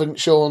haven't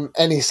shown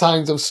any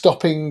signs of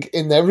stopping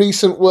in their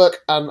recent work,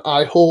 and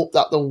I hope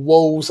that the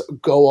woes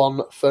go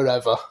on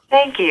forever.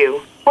 Thank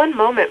you. One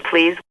moment,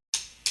 please.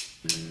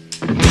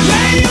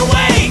 Lay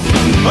awake,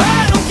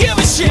 I don't give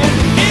a shit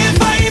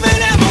if I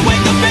even ever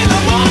wake up in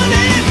the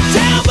morning.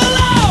 Down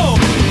below,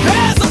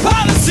 there's a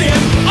policy,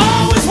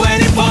 always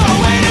waiting for a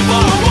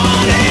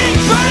warning.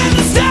 Burn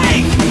the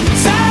stake,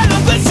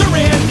 silent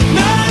glycerin,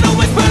 not a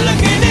whisper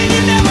looking in,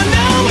 you never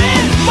know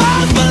it.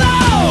 Miles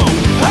below,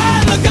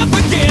 I look up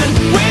again,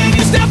 when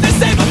you stop and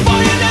say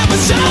before you never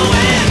show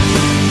it.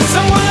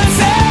 Someone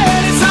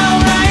said it's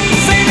alright,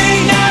 say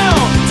me now,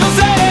 don't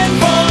say it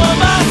for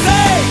my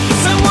sake.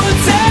 Someone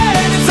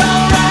said it's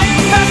alright,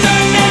 faster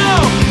now,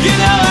 you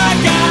know I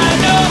got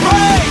no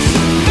brakes,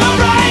 no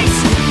brakes.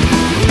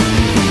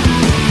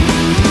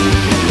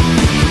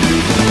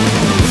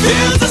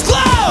 Feels as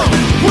glow,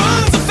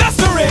 wounds are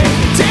festering,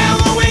 till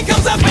the wind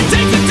comes up and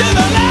takes it to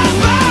the last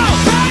bow.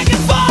 Back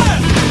and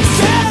forth,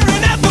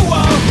 staring at the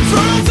wall,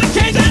 through the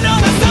cage I know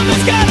that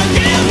something's gotta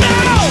give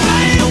now.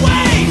 Lay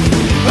awake,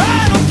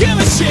 I don't give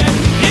a shit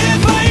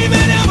if I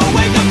even ever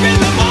wake up in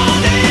the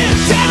morning.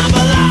 Down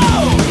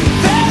below,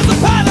 there's a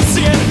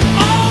policy,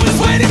 always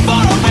waiting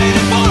for a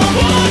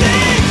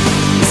warning.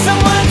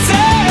 Someone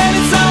said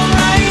it's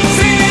alright,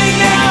 see it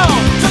now,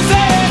 don't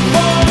say it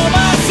for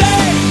my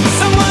sake.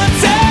 Someone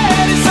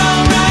said it's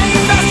alright,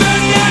 faster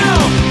now,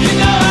 you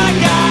know I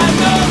got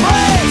no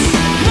brakes,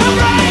 no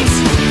brakes.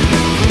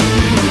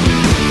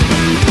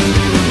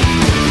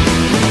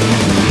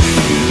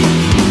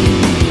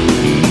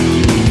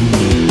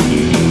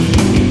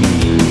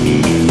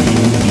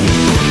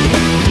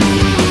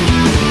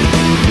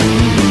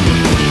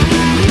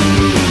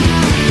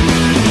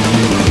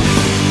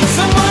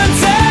 Someone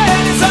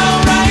said it's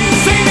alright,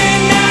 sing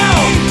it now,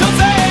 don't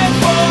say it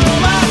for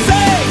my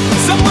sake.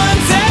 Someone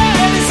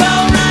said it's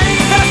alright,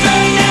 faster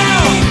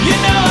now, you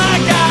know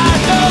I got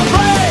no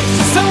brakes.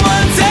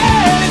 Someone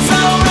said it's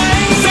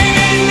alright, sing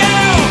it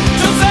now,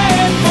 don't say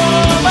it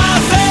for my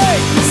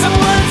sake.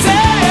 Someone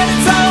said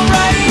it's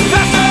alright,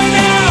 faster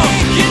now,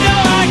 you know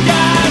I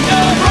got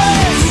no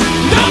brakes,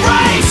 no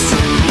brakes,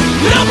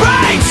 no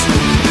brakes,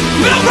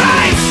 no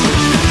brakes.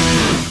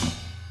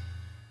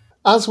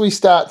 As we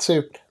start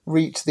to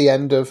reach the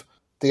end of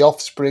the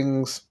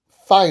Offspring's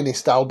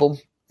finest album,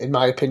 in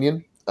my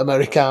opinion,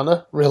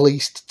 Americana,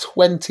 released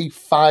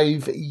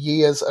 25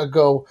 years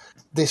ago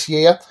this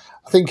year,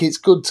 I think it's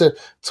good to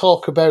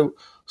talk about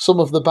some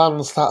of the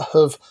bands that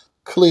have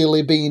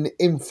clearly been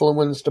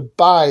influenced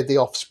by the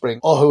Offspring,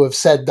 or who have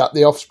said that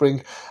the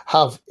Offspring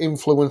have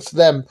influenced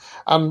them.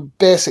 And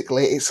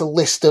basically, it's a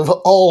list of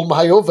all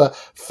my other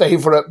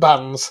favourite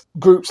bands.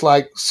 Groups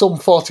like Sum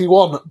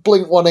 41,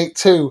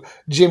 Blink-182,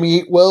 Jimmy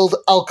Eat World,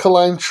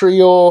 Alkaline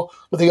Trio,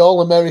 the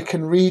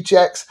All-American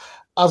Rejects,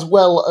 as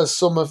well as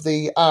some of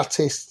the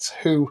artists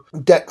who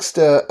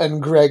Dexter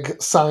and Greg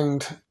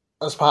signed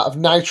as part of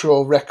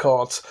Nitro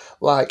Records,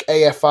 like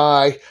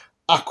AFI,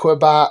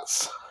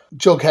 Aquabats,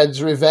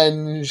 Jughead's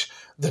Revenge,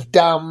 The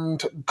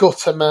Damned,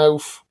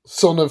 Guttermouth,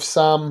 Son of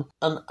Sam,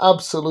 an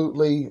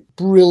absolutely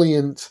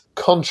brilliant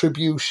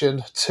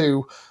contribution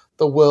to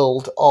the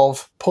world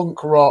of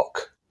punk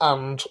rock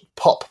and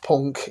pop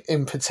punk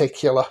in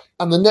particular.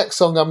 And the next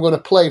song I'm going to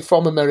play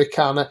from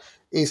Americana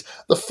is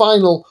the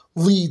final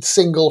lead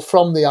single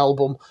from the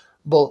album,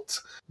 but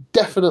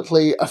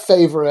definitely a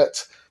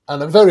favourite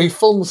and a very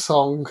fun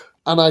song,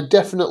 and I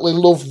definitely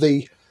love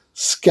the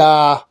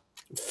ska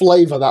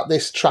flavour that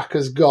this track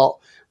has got,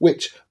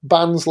 which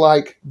bands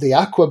like the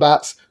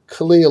Aquabats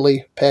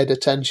clearly paid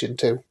attention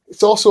to.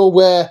 It's also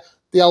where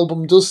the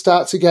album does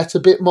start to get a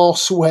bit more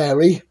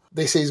sweary.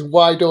 This is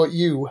Why Don't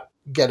You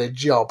Get a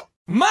Job?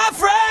 My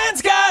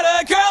friend's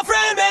got a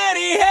girlfriend and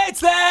he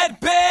hates that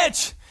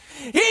bitch.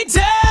 He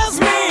tells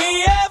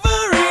me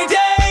every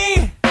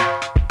day.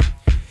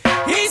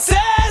 He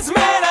says,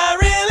 man, I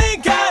really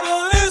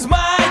gotta lose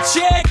my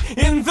chick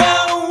in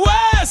the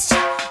worst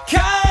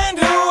kind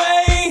of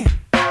way.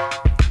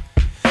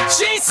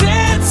 She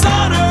sits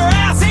on her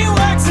ass, he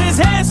works his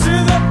hands to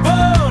the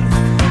bone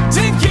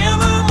to give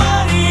her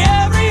money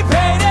every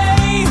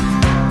payday.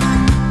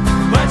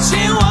 But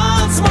she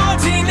wants more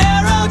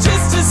dinero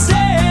just to stay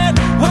at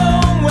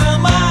home. Well,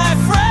 my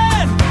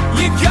friend,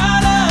 you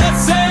gotta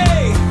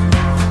say,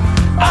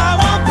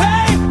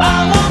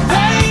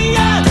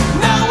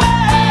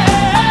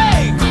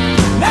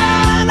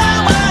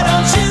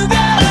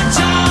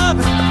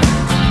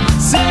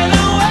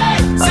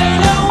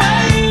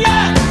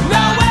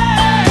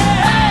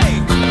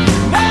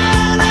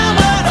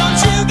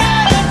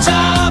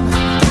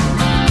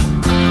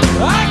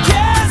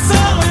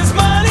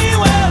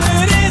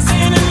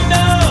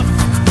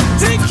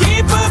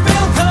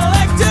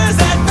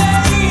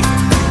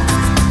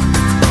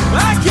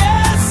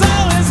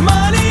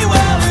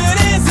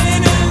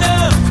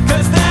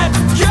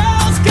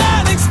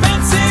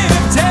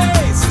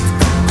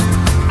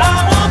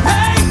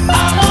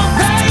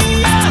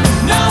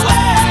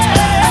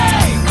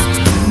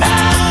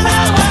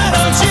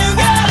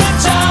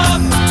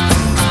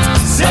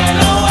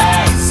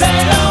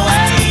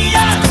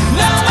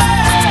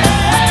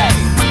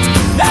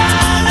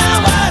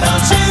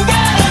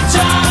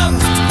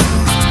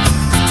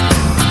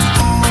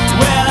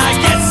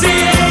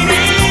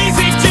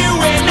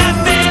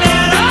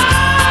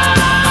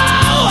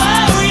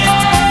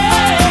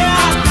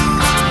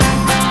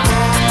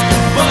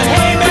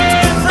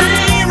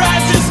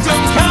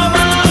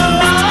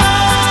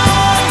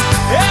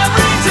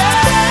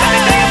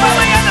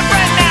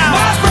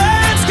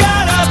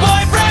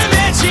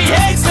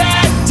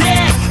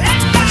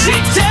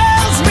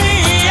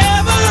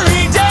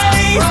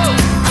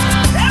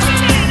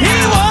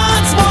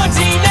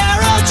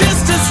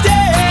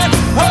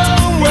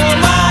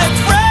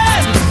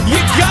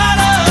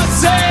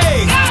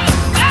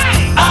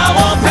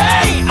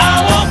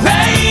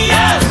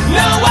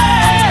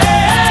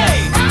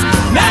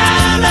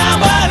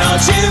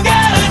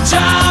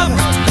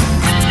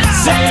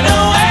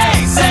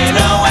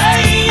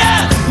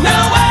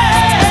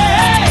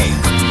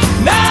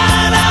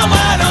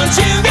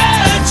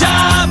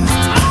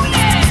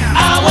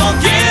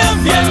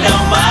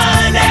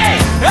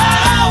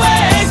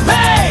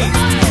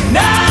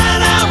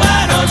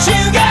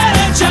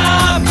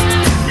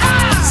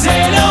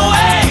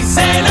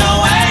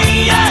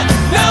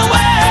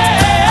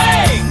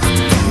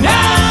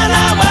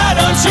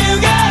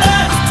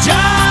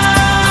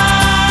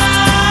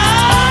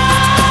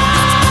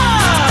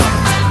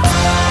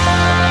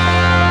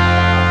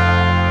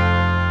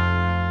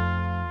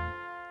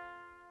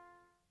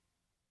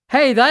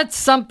 Hey, that's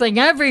something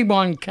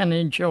everyone can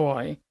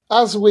enjoy.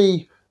 As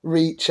we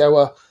reach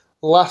our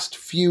last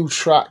few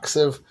tracks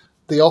of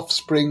the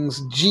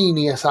Offspring's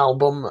genius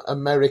album,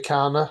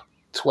 Americana,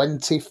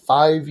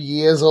 25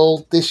 years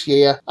old this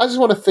year, I just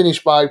want to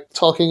finish by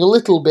talking a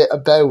little bit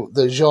about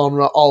the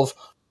genre of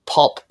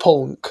pop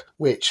punk,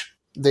 which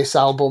this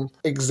album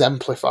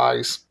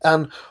exemplifies.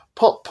 And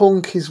pop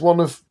punk is one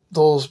of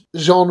those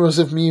genres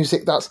of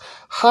music that's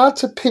hard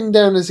to pin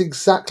down as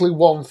exactly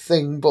one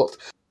thing, but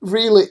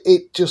really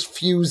it just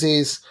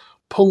fuses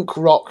punk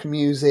rock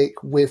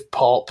music with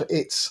pop.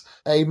 It's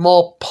a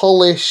more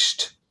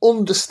polished,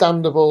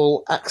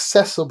 understandable,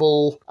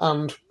 accessible,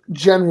 and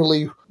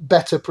generally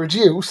better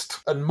produced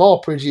and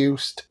more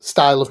produced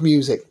style of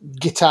music.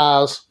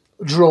 Guitars,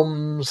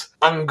 drums,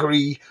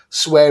 angry,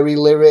 sweary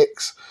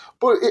lyrics,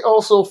 but it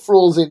also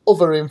throws in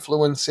other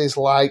influences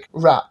like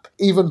rap,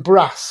 even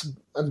brass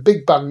and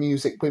big band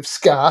music with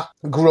ska,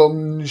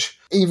 grunge,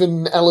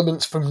 even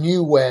elements from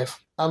new wave.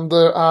 And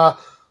there are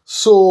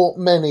so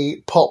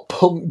many pop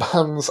punk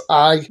bands,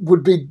 I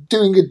would be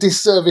doing a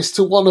disservice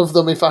to one of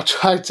them if I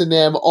tried to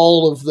name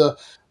all of the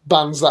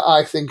bands that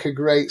I think are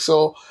great.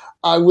 So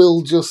I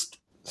will just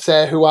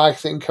say who I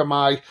think are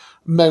my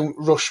Mount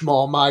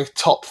Rushmore, my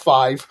top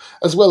 5,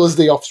 as well as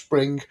The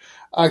Offspring.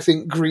 I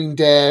think Green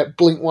Day,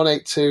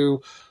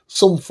 Blink-182,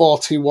 Sum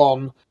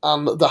 41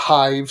 and The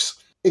Hives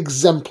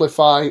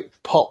exemplify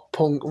pop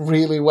punk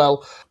really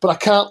well. But I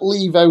can't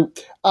leave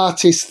out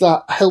artists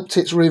that helped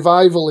its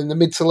revival in the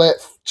mid to late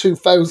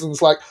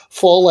 2000s like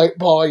Fall Out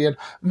Boy and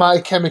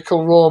My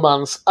Chemical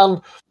Romance.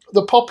 And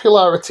the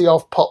popularity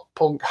of pop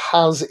punk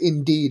has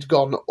indeed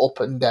gone up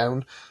and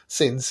down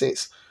since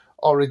its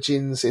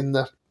origins in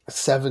the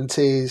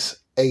 70s,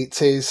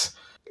 80s.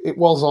 It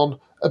was on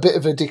a bit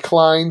of a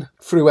decline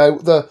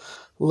throughout the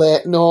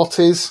late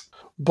noughties,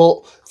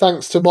 but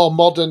thanks to more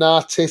modern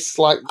artists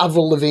like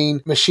Avril Lavigne,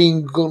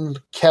 Machine Gun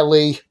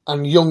Kelly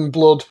and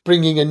Youngblood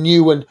bringing a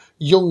new and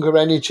younger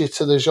energy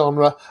to the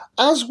genre,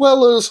 as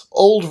well as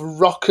old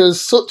rockers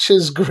such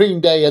as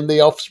Green Day and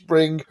The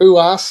Offspring, who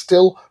are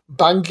still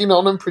banging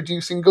on and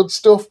producing good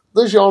stuff,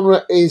 the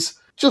genre is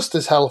just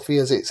as healthy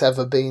as it's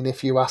ever been,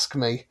 if you ask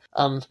me.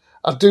 And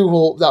I do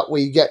hope that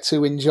we get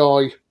to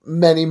enjoy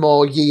many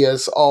more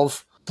years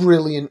of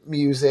brilliant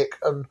music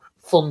and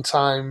fun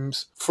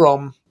times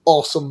from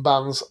awesome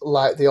bands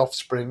like The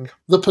Offspring.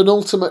 The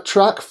penultimate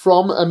track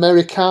from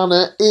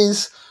Americana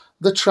is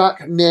the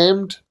track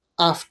named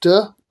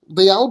after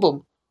the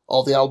album,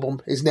 or the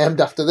album is named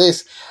after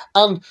this,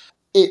 and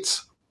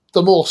it's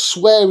the more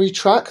sweary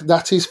track,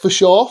 that is for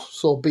sure,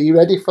 so be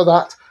ready for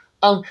that.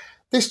 And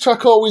this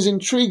track always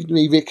intrigued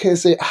me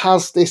because it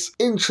has this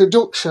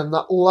introduction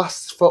that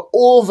lasts for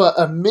over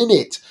a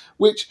minute,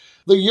 which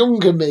the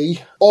younger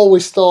me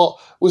always thought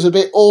was a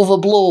bit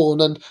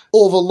overblown and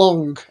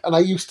overlong, and I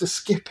used to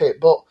skip it,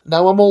 but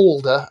now I'm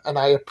older and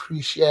I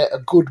appreciate a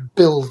good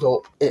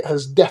build-up. It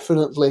has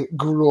definitely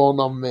grown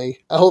on me.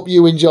 I hope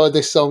you enjoy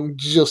this song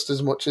just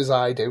as much as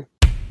I do.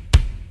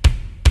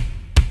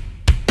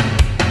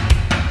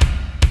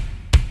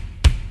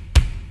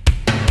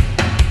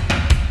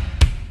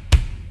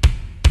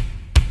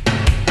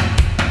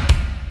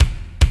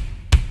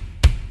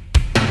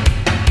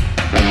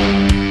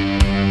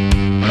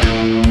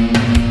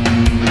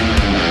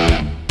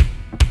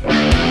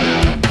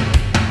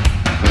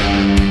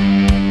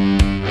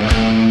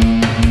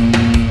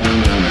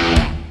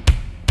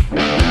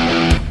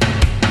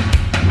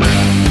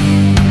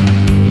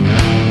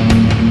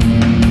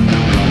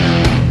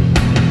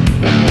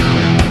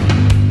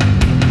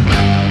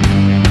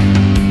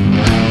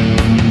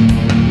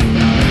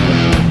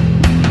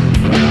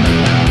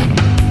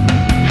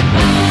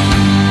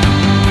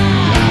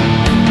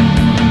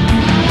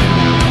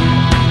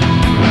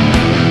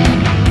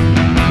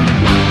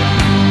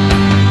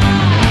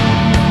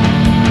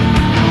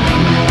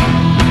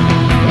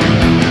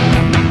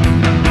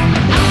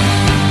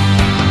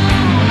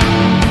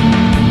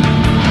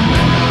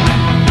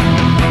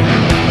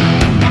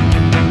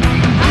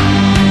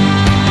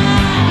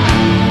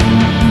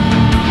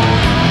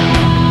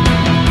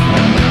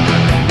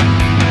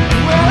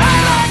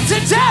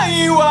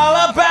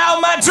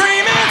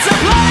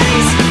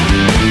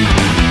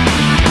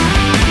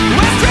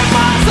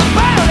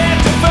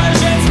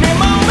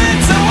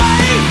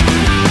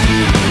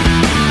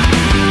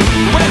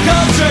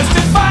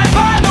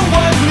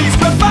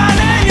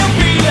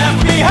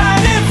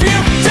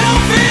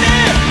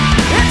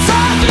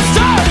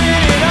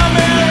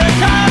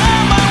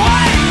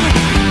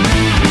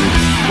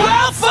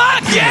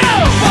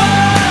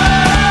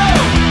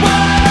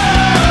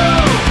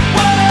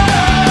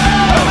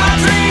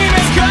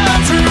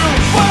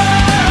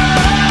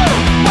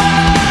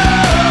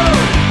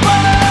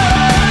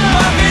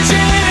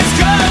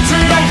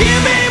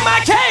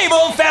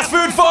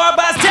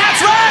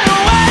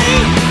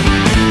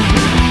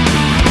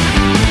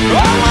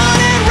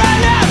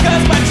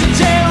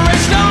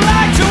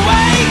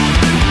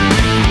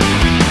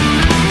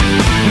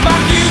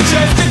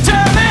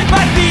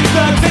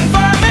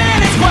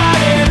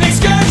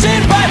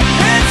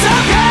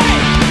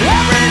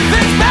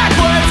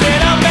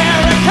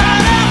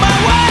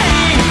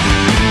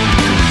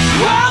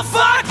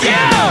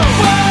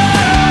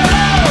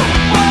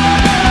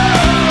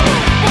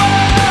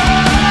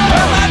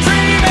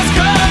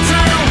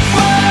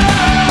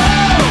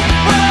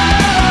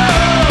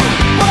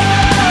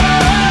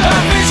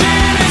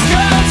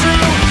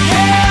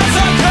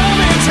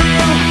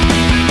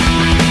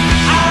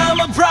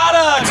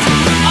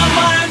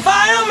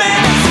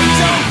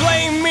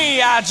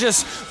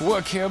 just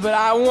work here, but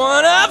I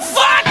wanna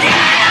fuck it!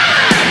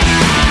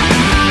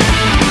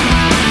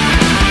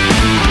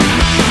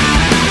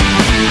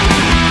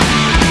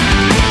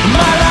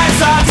 My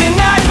rights are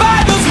denied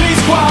by those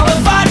least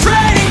qualified,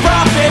 trading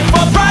profit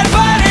for pride,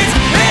 but it's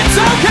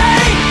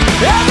okay.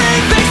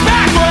 Everything's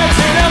backwards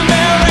in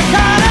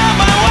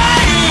Americana, my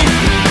way.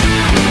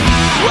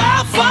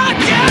 Well, fuck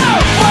you!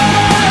 Whoa,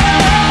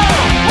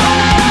 whoa,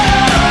 whoa.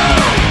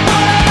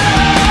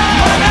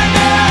 My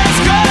nightmares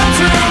come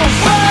true.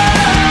 Whoa,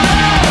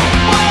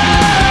 whoa,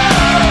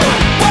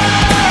 whoa.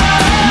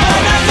 My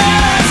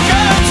nightmares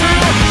come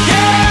true.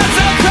 Yeah, it's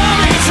all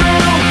coming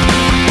true.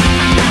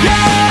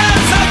 Yeah,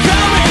 it's all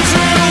coming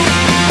true.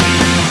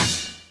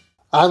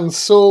 And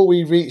so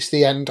we reach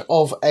the end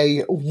of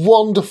a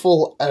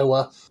wonderful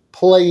hour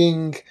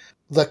playing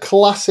the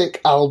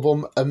classic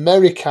album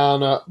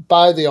Americana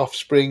by The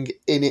Offspring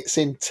in its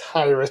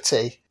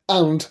entirety.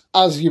 And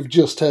as you've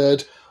just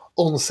heard,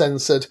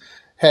 uncensored.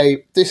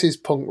 Hey, this is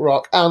punk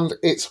rock, and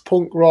it's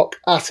punk rock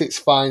at its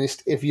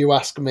finest, if you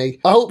ask me.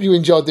 I hope you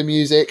enjoyed the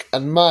music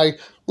and my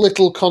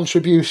little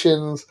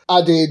contributions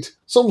added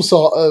some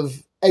sort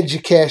of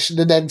education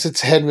and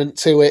entertainment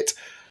to it.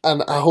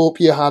 And I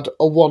hope you had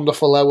a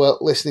wonderful hour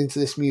listening to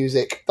this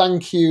music.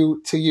 Thank you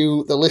to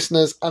you, the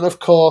listeners, and of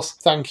course,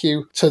 thank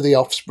you to The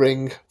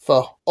Offspring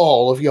for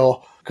all of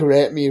your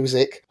great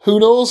music.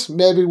 Who knows,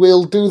 maybe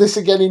we'll do this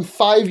again in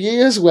 5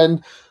 years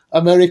when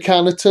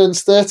Americana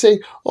turns 30,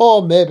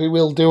 or maybe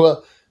we'll do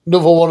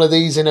another one of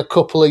these in a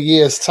couple of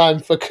years' time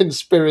for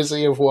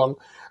Conspiracy of One.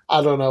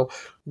 I don't know.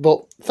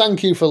 But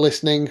thank you for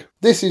listening.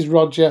 This is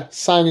Rodger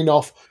signing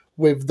off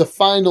with the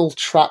final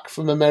track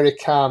from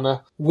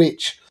Americana,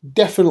 which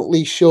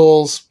definitely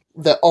shows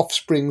the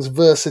Offspring's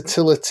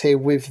versatility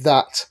with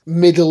that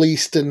Middle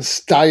Eastern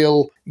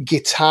style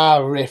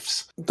guitar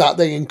riffs that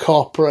they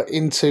incorporate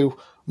into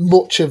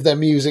much of their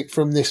music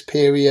from this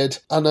period,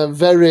 and a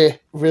very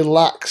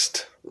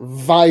relaxed,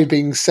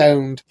 vibing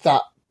sound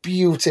that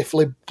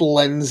beautifully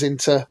blends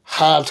into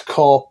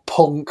hardcore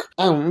punk,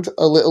 and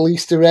a little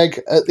Easter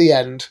egg at the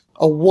end.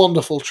 A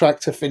wonderful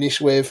track to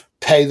finish with,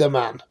 Pay the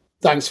Man.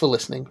 Thanks for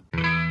listening.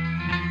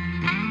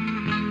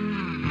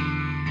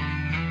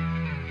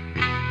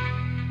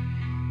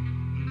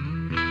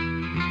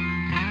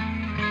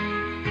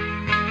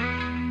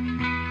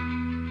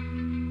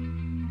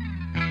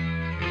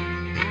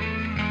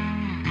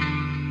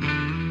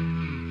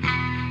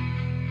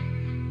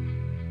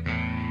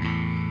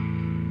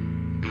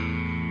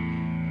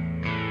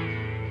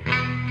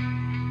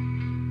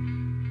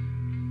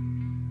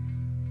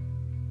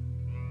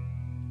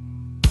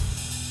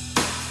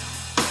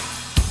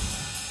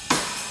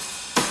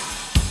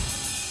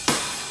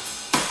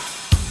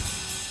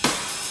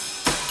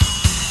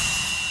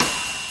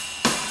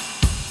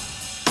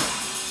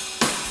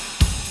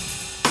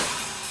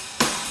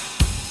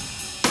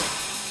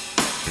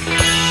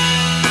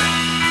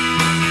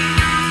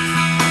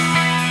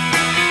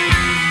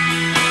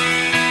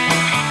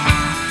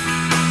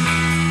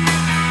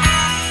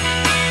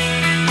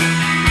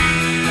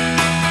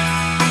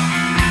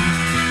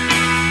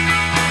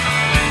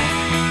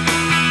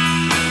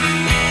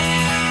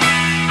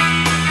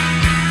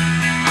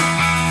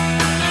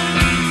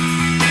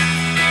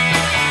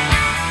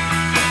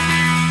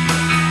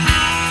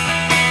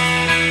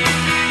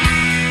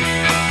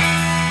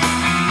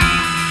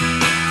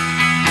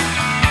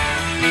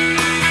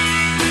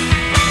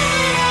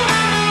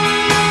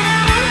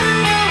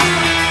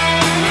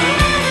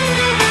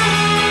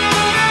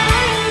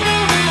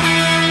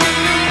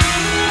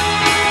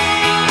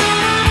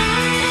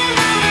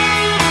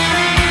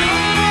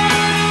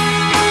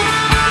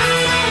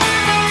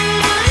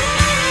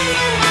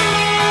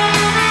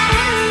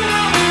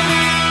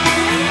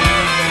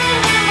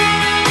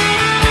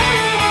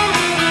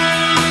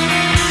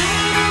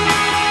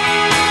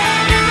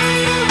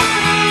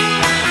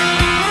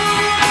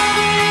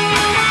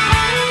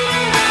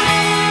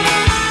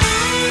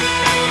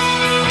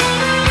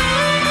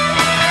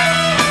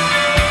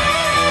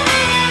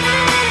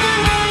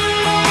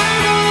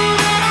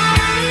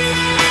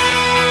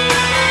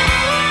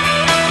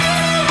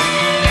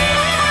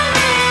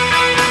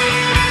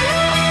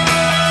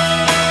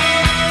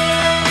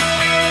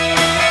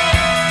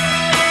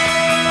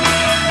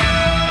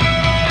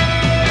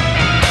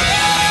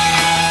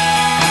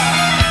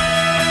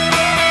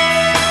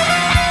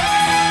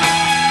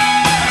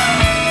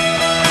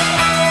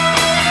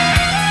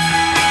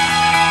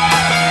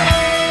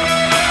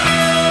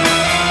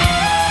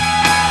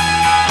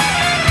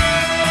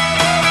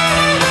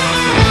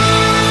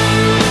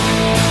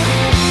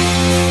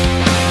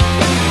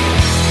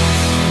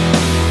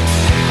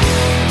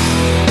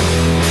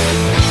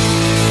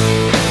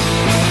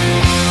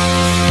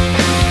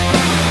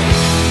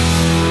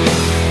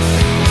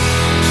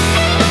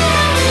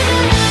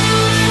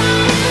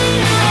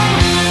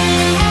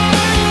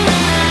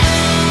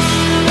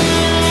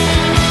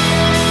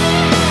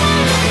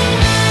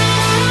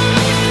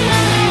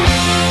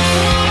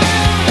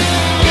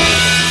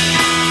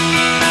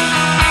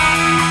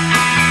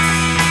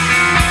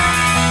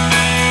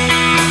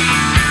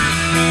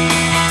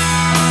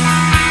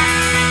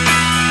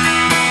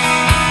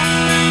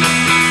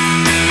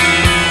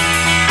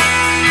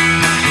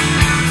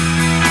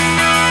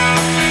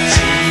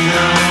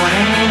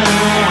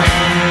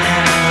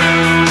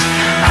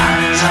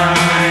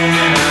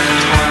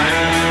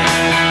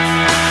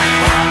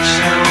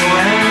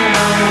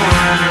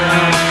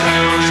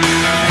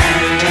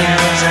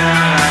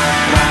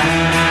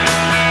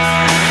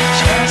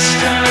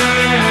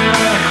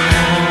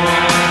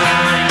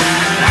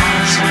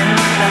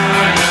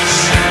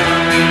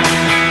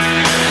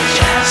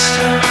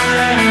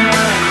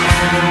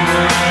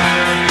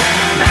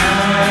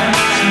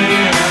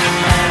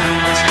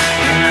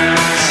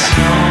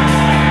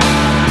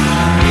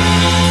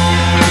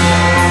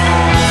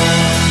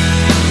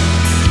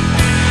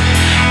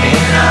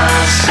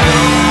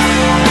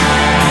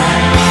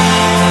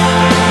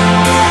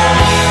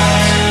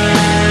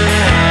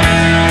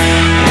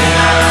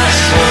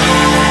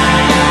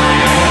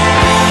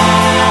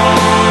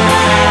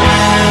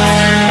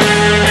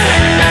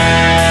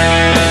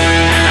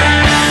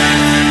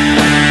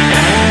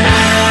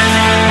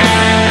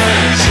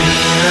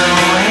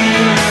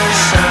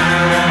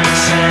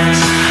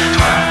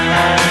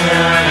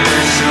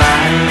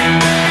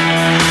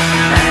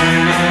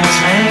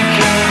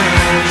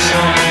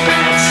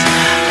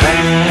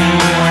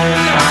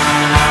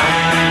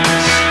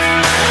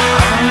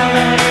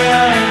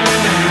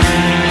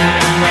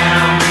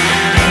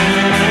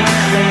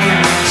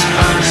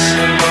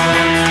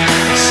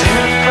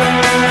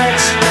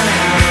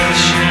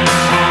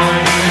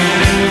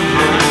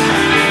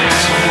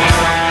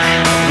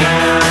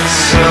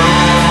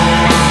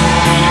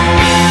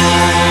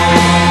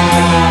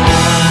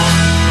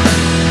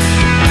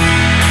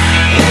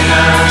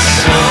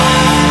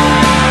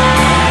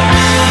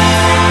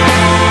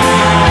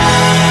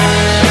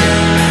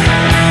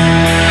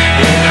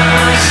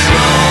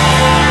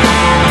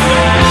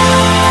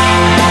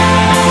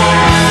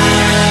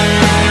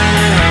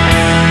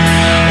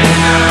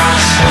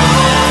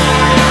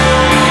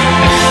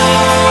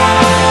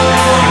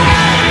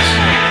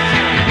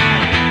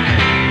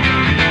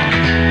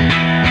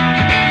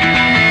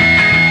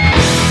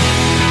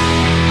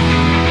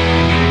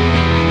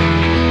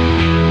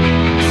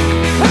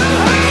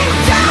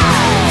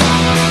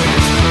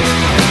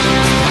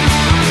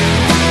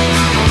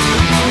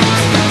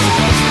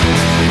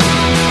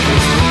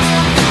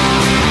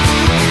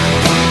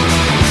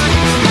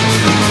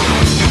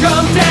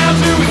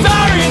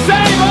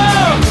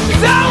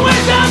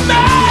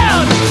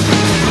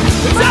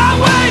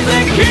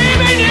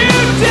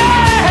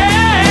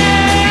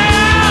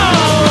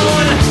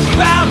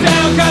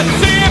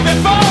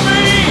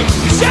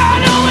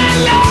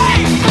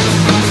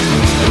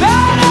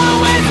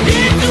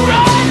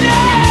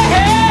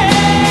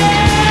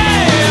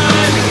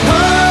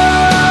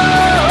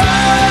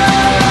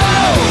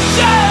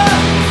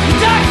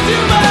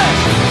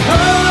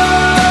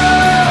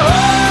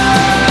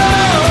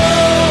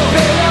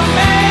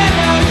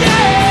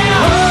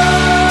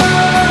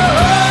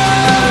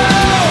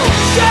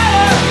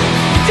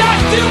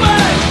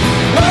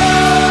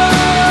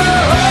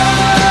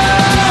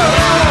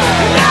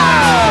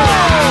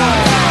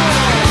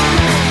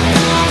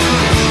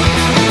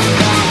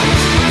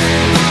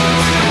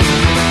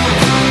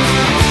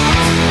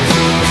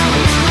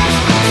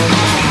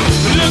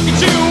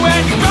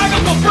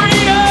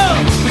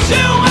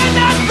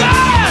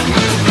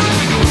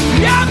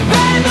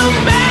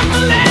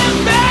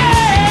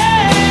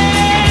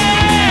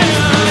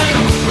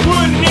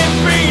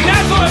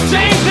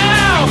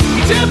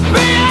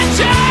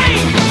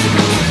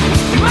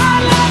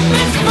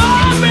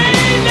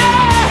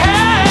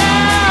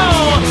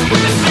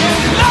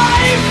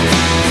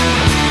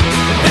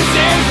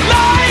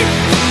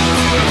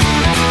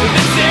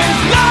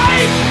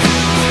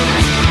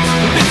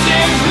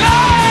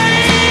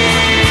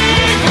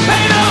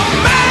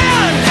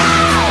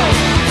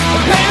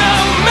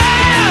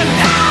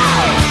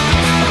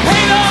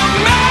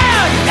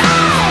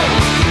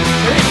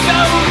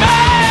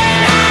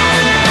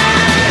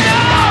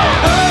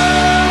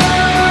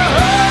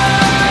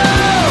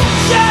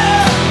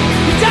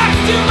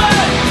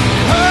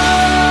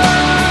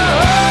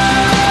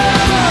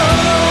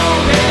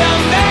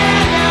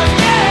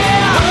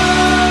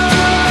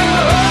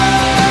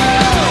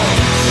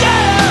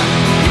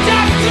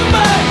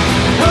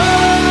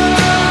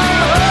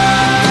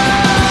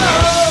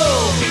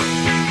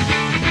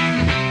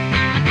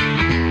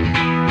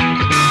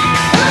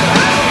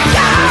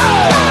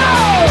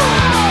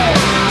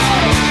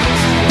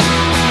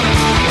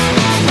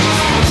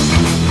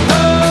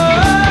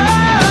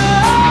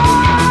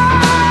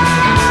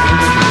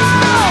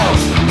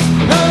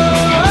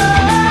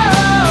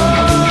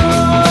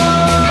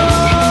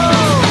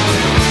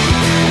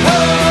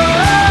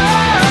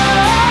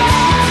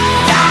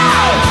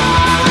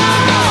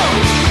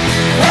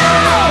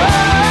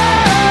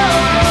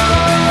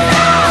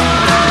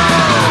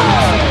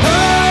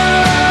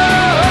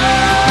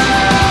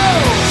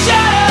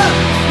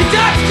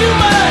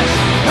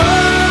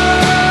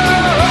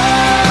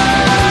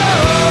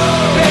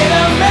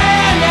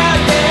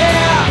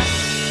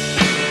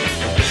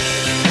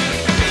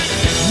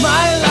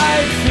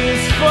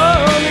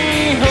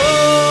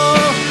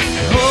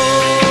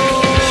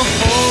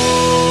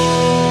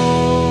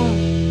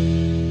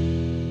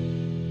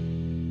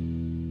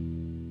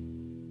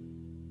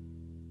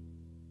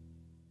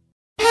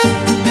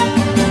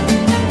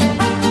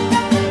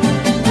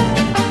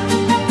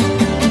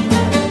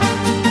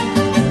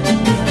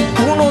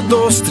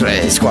 2,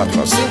 3, 4,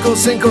 5,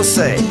 5,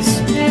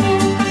 6.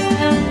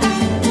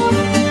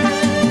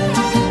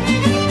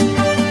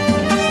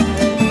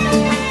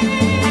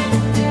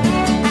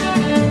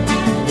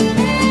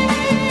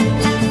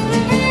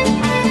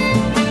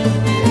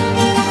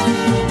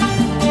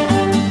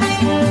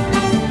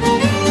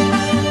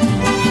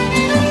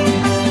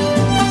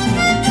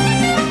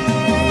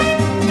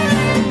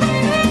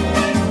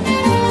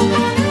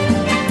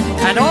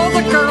 And all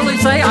the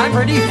girlies say I'm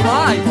pretty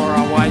fly for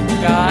a white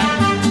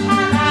guy.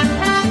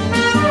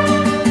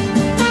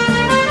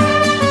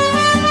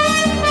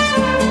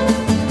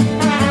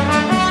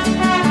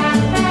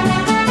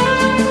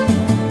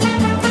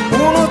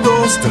 1,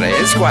 2, 3,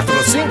 4,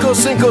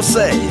 5, 5,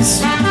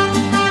 6.